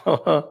is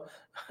now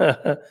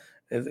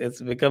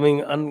it's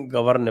becoming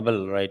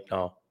ungovernable right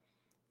now.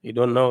 We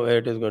don't know where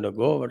it is going to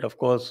go, but of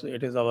course,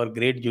 it is our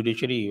great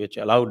judiciary which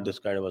allowed this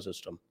kind of a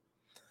system.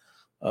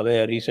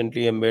 Where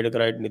recently,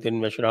 Ambedkarite Nitin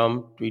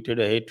Meshram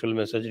tweeted a hateful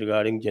message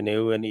regarding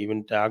Geneva and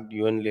even tagged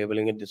UN,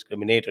 labeling it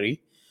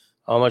discriminatory.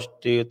 How much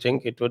do you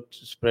think it would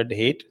spread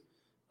hate?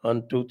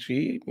 On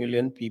 2-3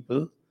 million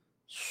people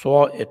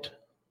saw it.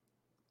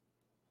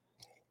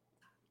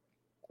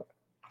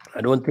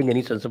 I don't think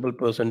any sensible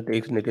person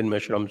takes Nitin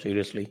Meshram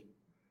seriously.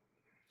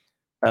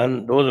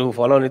 And those who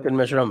follow Nitin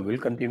Meshram will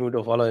continue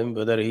to follow him,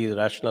 whether he is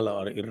rational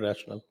or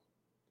irrational.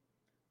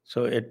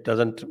 So it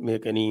doesn't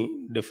make any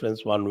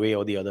difference one way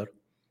or the other.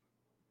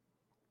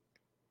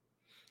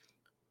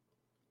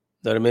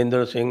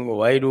 Dharmendra Singh,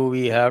 why do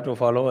we have to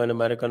follow an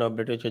American or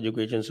British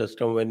education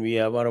system when we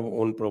have our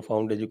own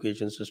profound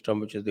education system,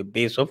 which is the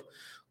base of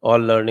all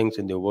learnings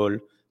in the world?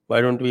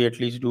 Why don't we at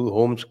least do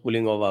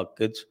homeschooling of our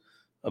kids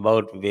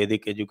about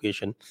Vedic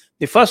education?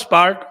 The first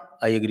part,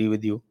 I agree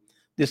with you.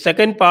 The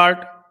second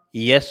part,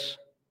 yes,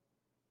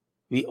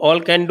 we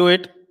all can do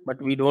it,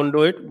 but we don't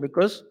do it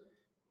because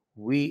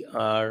we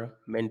are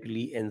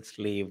mentally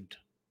enslaved.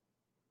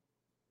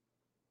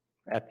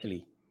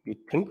 Actually, we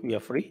think we are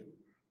free.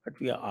 but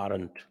we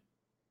aren't.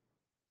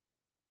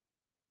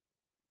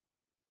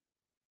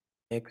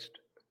 Next.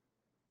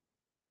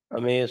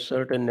 A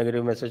certain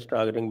negative message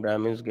targeting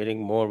Brahmins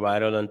getting more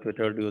viral on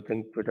Twitter. Do you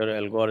think Twitter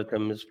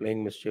algorithm is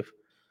playing mischief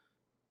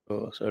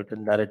to a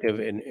certain narrative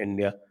in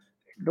India?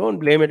 Don't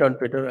blame it on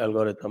Twitter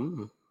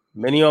algorithm.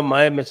 Many of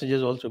my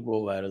messages also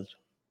go viral.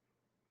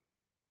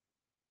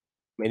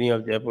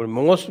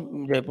 Most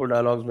Jaipur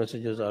Dialogues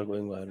messages are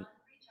going viral.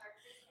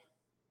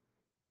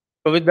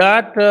 So with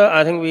that,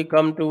 I think we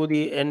come to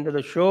the end of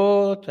the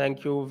show.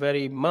 Thank you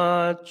very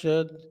much.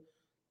 Here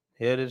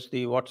is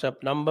the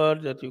WhatsApp number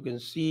that you can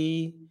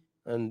see,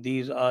 and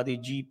these are the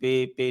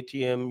GPay,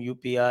 Paytm,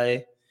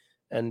 UPI,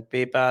 and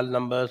PayPal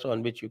numbers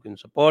on which you can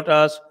support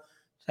us.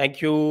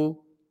 Thank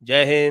you.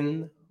 Jai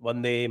Hind.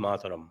 Vande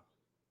Mataram.